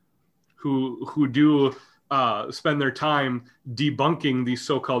illusionists who do spend their time debunking these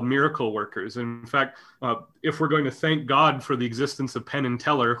so-called miracle workers. And in fact, if we're going to thank God for the existence of Penn and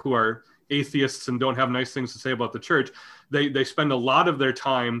Teller, who are atheists and don't have nice things to say about the church, they spend a lot of their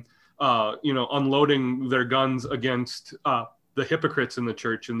time unloading their guns against the hypocrites in the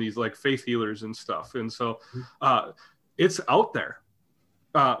church and these like faith healers and stuff. And so it's out there.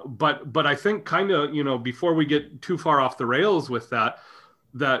 But I think kind of, before we get too far off the rails with that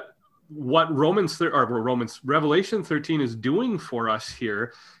what Revelation 13 is doing for us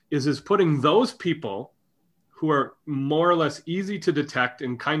here is putting those people who are more or less easy to detect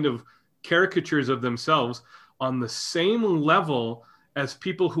and kind of caricatures of themselves on the same level as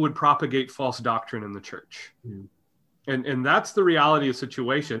people who would propagate false doctrine in the church. Mm. And that's the reality of the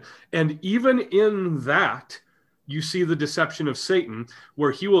situation. And even in that, you see the deception of Satan,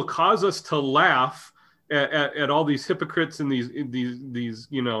 where he will cause us to laugh at all these hypocrites and these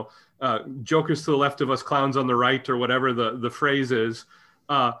jokers to the left of us, clowns on the right, or whatever the phrase is,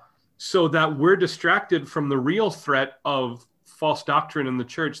 so that we're distracted from the real threat of false doctrine in the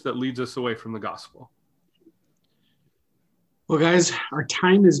church that leads us away from the gospel. Well, guys, our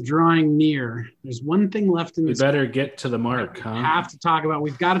time is drawing near. There's one thing left in this. We better get to the mark, huh?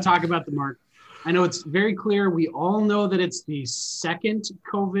 We've got to talk about the mark. I know it's very clear. We all know that it's the second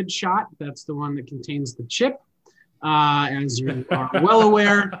COVID shot. That's the one that contains the chip, as you are well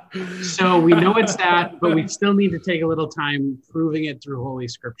aware. So we know it's that, but we still need to take a little time proving it through Holy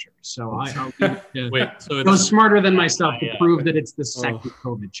Scripture. So I'll go smarter than myself to prove that it's the second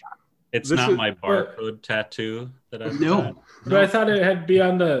COVID shot. It's not my barcode tattoo that I've got. But I thought it had to be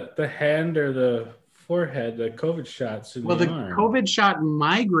on the hand or the forehead, the COVID shots. The arm. COVID shot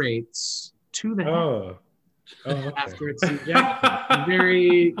migrates to the head. Oh, okay. After it's injected.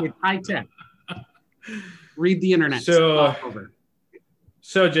 It's high tech. Read the internet. So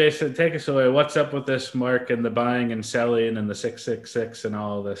Jason, take us away. What's up with this mark and the buying and selling and the 666 and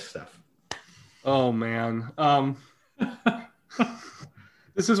all this stuff? Oh man.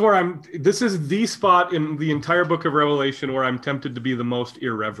 This is the spot in the entire book of Revelation where I'm tempted to be the most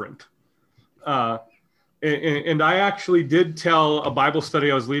irreverent. And I actually did tell a Bible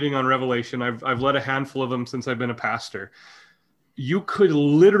study I was leading on Revelation. I've led a handful of them since I've been a pastor. You could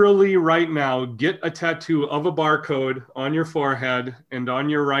literally right now get a tattoo of a barcode on your forehead and on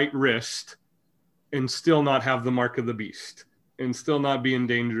your right wrist and still not have the mark of the beast and still not be in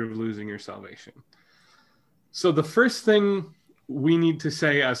danger of losing your salvation. So the first thing we need to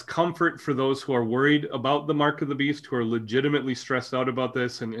say as comfort for those who are worried about the mark of the beast, who are legitimately stressed out about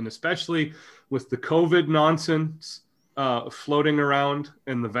this, and especially with the COVID nonsense floating around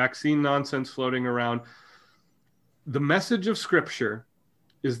and the vaccine nonsense floating around, the message of Scripture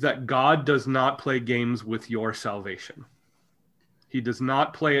is that God does not play games with your salvation. He does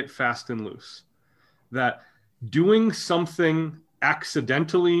not play it fast and loose. That doing something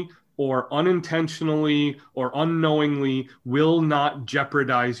accidentally or unintentionally or unknowingly will not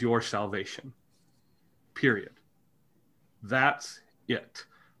jeopardize your salvation. Period. That's it.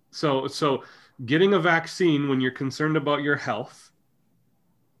 So getting a vaccine when you're concerned about your health,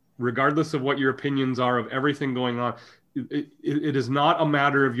 regardless of what your opinions are of everything going on, it is not a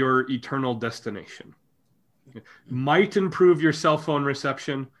matter of your eternal destination. It might improve your cell phone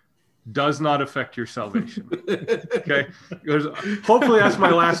reception, does not affect your salvation. Okay. Hopefully that's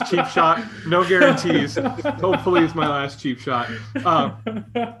my last cheap shot. No guarantees. Hopefully it's my last cheap shot.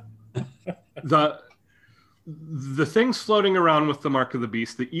 The things floating around with the mark of the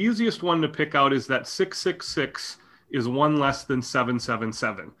beast, the easiest one to pick out is that 666 is one less than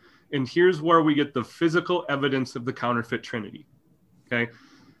 777. And here's where we get the physical evidence of the counterfeit trinity. Okay.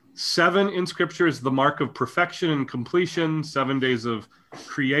 7 in Scripture is the mark of perfection and completion, 7 days of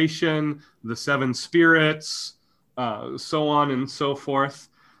creation, the 7 spirits, so on and so forth.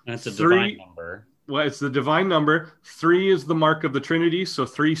 And it's a divine number. Well, it's the divine number. 3 is the mark of the Trinity, so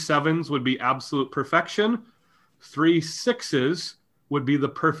 3 sevens would be absolute perfection. 3 sixes would be the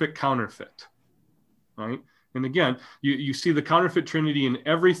perfect counterfeit. Right? And again, you see the counterfeit Trinity in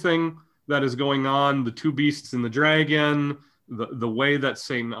everything that is going on, the 2 beasts and the dragon, the way that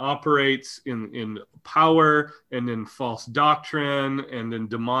Satan operates in power and in false doctrine and in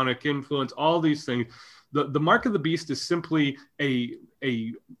demonic influence, all these things. The mark of the beast is simply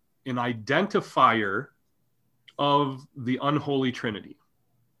an identifier of the unholy Trinity.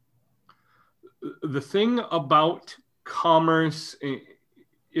 The thing about commerce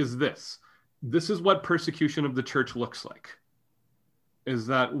is this. This is what persecution of the church looks like. is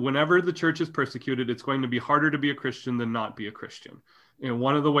that whenever the church is persecuted, it's going to be harder to be a Christian than not be a Christian. And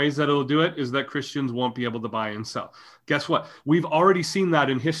one of the ways that it'll do it is that Christians won't be able to buy and sell. Guess what? We've already seen that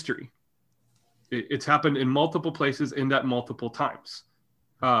in history. It's happened in multiple places and at multiple times.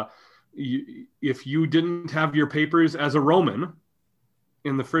 If you didn't have your papers as a Roman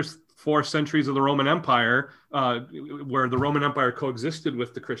in the first 4 centuries of the Roman Empire, where the Roman Empire coexisted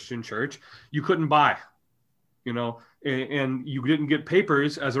with the Christian church, you couldn't buy, and you didn't get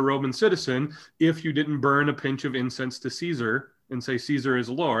papers as a Roman citizen if you didn't burn a pinch of incense to Caesar and say Caesar is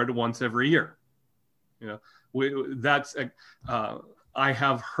Lord once every year. I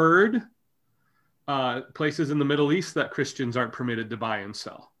have heard places in the Middle East that Christians aren't permitted to buy and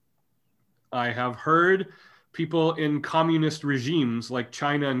sell. I have heard people in communist regimes like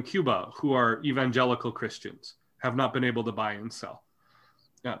China and Cuba who are evangelical Christians have not been able to buy and sell.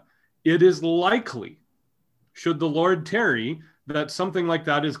 It is likely, should the Lord tarry, that something like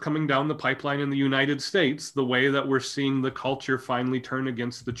that is coming down the pipeline in the United States, the way that we're seeing the culture finally turn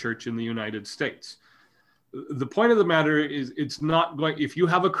against the church in the United States. The point of the matter is, it's not going, if you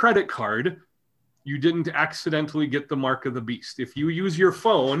have a credit card, you didn't accidentally get the mark of the beast. If you use your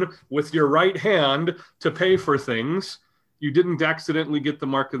phone with your right hand to pay for things, you didn't accidentally get the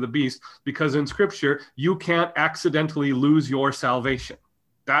mark of the beast, because in Scripture, you can't accidentally lose your salvation.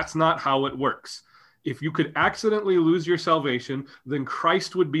 That's not how it works. If you could accidentally lose your salvation, then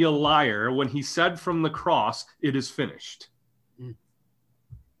Christ would be a liar when he said from the cross, "It is finished."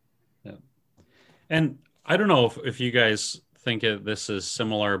 Yeah. And I don't know if you guys think this is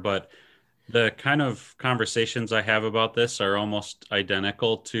similar, but the kind of conversations I have about this are almost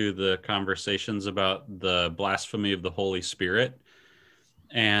identical to the conversations about the blasphemy of the Holy Spirit.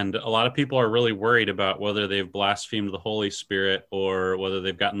 And a lot of people are really worried about whether they've blasphemed the Holy Spirit or whether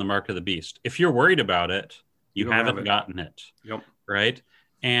they've gotten the mark of the beast. If you're worried about it, you haven't gotten it. Yep. Right.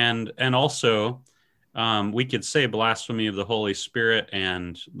 And also, we could say blasphemy of the Holy Spirit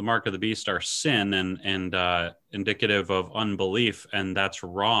and the mark of the beast are sin and indicative of unbelief, and that's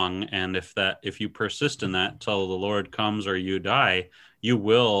wrong. And if you persist in that till the Lord comes or you die, you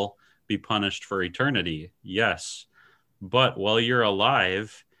will be punished for eternity. Yes. But while you're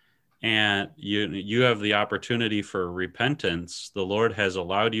alive and you have the opportunity for repentance, the Lord has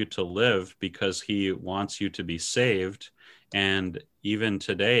allowed you to live because he wants you to be saved. And even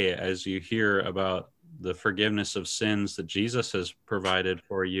today, as you hear about the forgiveness of sins that Jesus has provided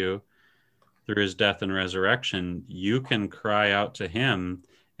for you through his death and resurrection, you can cry out to him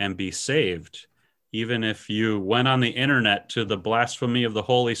and be saved. Even if you went on the internet to the Blasphemy of the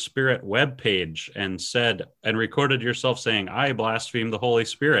Holy Spirit webpage and recorded yourself saying, "I blaspheme the Holy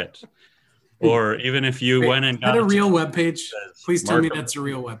Spirit." Or even if you went and got a real webpage, please tell me that's a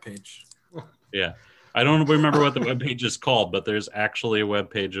real webpage. Yeah. I don't remember what the webpage is called, but there's actually a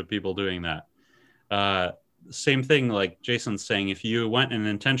webpage of people doing that. Same thing, like Jason's saying, if you went and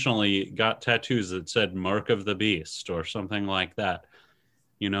intentionally got tattoos that said "Mark of the Beast" or something like that,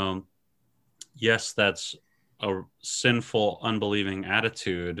 yes, that's a sinful, unbelieving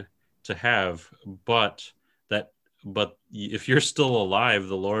attitude to have, but if you're still alive,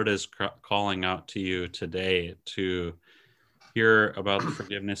 the Lord is calling out to you today to hear about the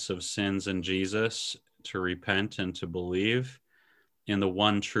forgiveness of sins in Jesus, to repent and to believe in the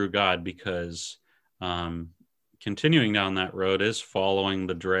one true God, because continuing down that road is following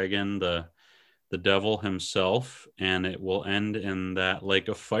the dragon, the devil himself, and it will end in that lake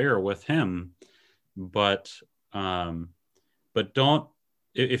of fire with him. But don't,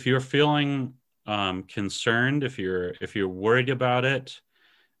 if you're feeling concerned, if you're worried about it,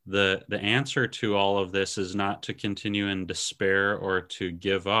 the answer to all of this is not to continue in despair or to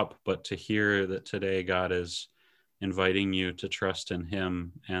give up, but to hear that today God is inviting you to trust in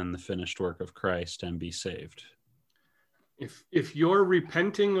him and the finished work of Christ and be saved. If you're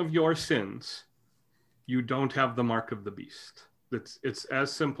repenting of your sins, you don't have the mark of the beast. It's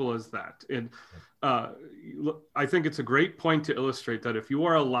as simple as that. And I think it's a great point to illustrate that if you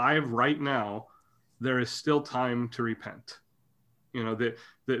are alive right now, there is still time to repent. There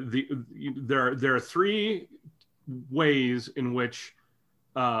are 3 ways in which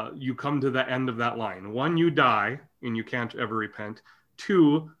you come to the end of that line. 1, you die and you can't ever repent.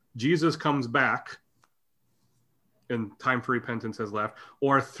 2, Jesus comes back and time for repentance has left.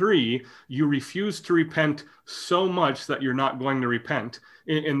 Or 3, you refuse to repent so much that you're not going to repent.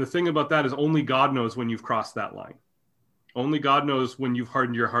 And the thing about that is only God knows when you've crossed that line. Only God knows when you've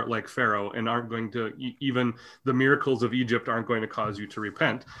hardened your heart like Pharaoh and aren't going to, even the miracles of Egypt aren't going to cause you to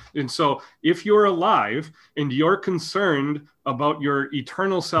repent. And so if you're alive and you're concerned about your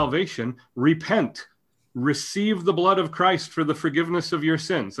eternal salvation, repent. receive the blood of Christ for the forgiveness of your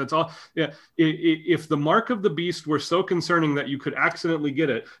sins. That's all. Yeah. If the mark of the beast were so concerning that you could accidentally get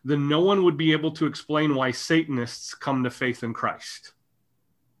it, then no one would be able to explain why Satanists come to faith in Christ.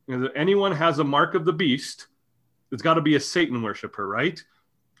 If anyone has a mark of the beast, it's got to be a Satan worshiper, right?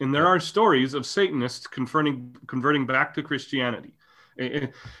 And there are stories of Satanists converting back to Christianity.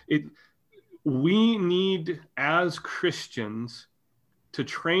 We need, as Christians, to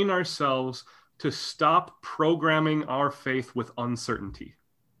train ourselves to stop programming our faith with uncertainty.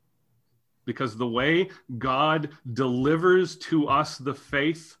 Because the way God delivers to us the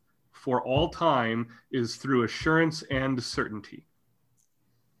faith for all time is through assurance and certainty.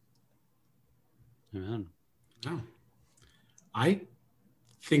 Amen. Oh. I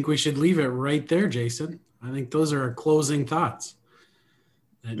think we should leave it right there, Jason. I think those are our closing thoughts.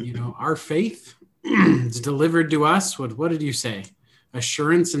 That, our faith is delivered to us with, what did you say?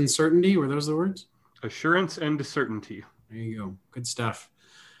 Assurance and certainty. Were those the words? Assurance and certainty. There you go. Good stuff.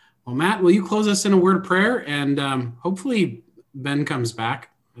 Well, Matt, will you close us in a word of prayer? And hopefully Ben comes back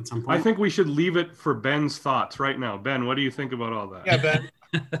at some point. I think we should leave it for Ben's thoughts right now. Ben, what do you think about all that? Yeah, Ben.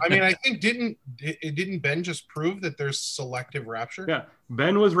 I mean, I think didn't Ben just prove that there's selective rapture? Yeah,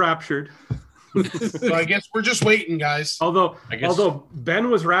 Ben was raptured. So I guess we're just waiting, guys. Although Ben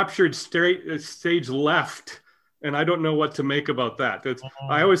was raptured stage left, and I don't know what to make about that.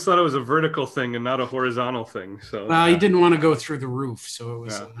 I always thought it was a vertical thing and not a horizontal thing. So well, he didn't want to go through the roof, so it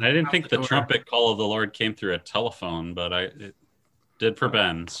was. Yeah. I didn't think the trumpet call of the Lord came through a telephone, but it did for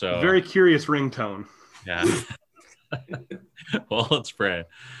Ben. So very curious ringtone. Yeah. Well, let's pray.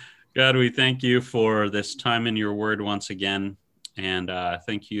 God, we thank you for this time in your word once again. And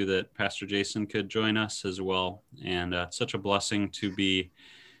thank you that Pastor Jason could join us as well. And it's such a blessing to be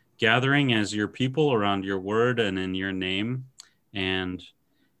gathering as your people around your word and in your name. And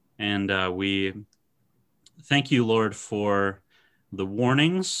we thank you, Lord, for the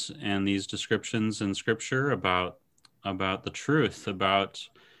warnings and these descriptions in Scripture about the truth, about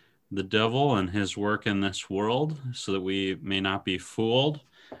the devil and his work in this world, so that we may not be fooled,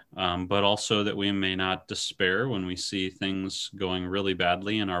 but also that we may not despair when we see things going really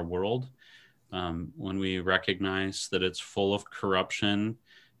badly in our world, when we recognize that it's full of corruption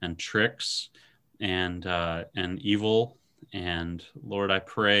and tricks and evil. And Lord, I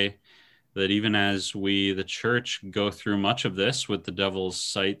pray that even as we, the church, go through much of this with the devil's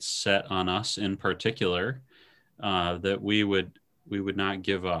sights set on us in particular, that we would not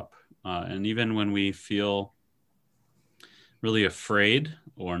give up. And even when we feel really afraid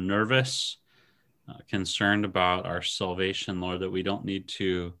or nervous, concerned about our salvation, Lord, that we don't need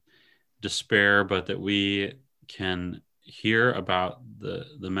to despair, but that we can hear about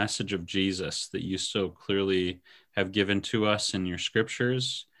the message of Jesus that you so clearly have given to us in your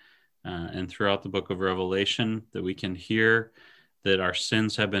scriptures and throughout the book of Revelation, that we can hear that our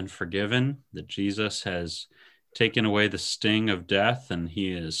sins have been forgiven, that Jesus has taken away the sting of death, and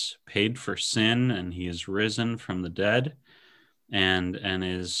he is paid for sin, and he is risen from the dead, and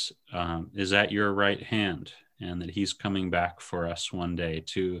is at your right hand, and that he's coming back for us one day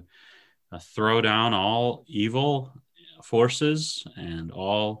to throw down all evil forces and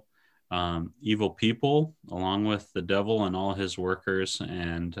all evil people, along with the devil and all his workers,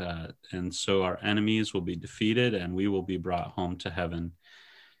 and so our enemies will be defeated, and we will be brought home to heaven.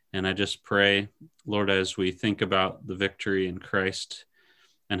 And I just pray, Lord, as we think about the victory in Christ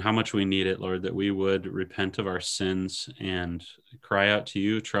and how much we need it, Lord, that we would repent of our sins and cry out to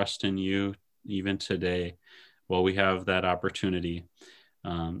you, trust in you, even today, while we have that opportunity.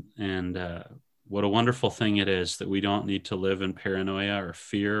 What a wonderful thing it is that we don't need to live in paranoia or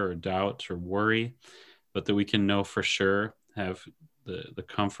fear or doubt or worry, but that we can know for sure, have the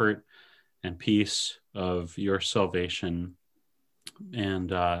comfort and peace of your salvation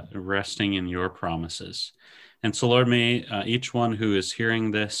and resting in your promises. And so, Lord, may each one who is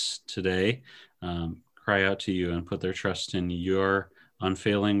hearing this today cry out to you and put their trust in your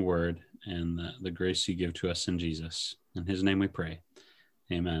unfailing word and the grace you give to us in Jesus. In his name we pray.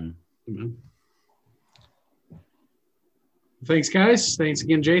 Amen. Amen. Thanks, guys. Thanks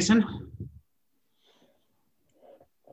again, Jason.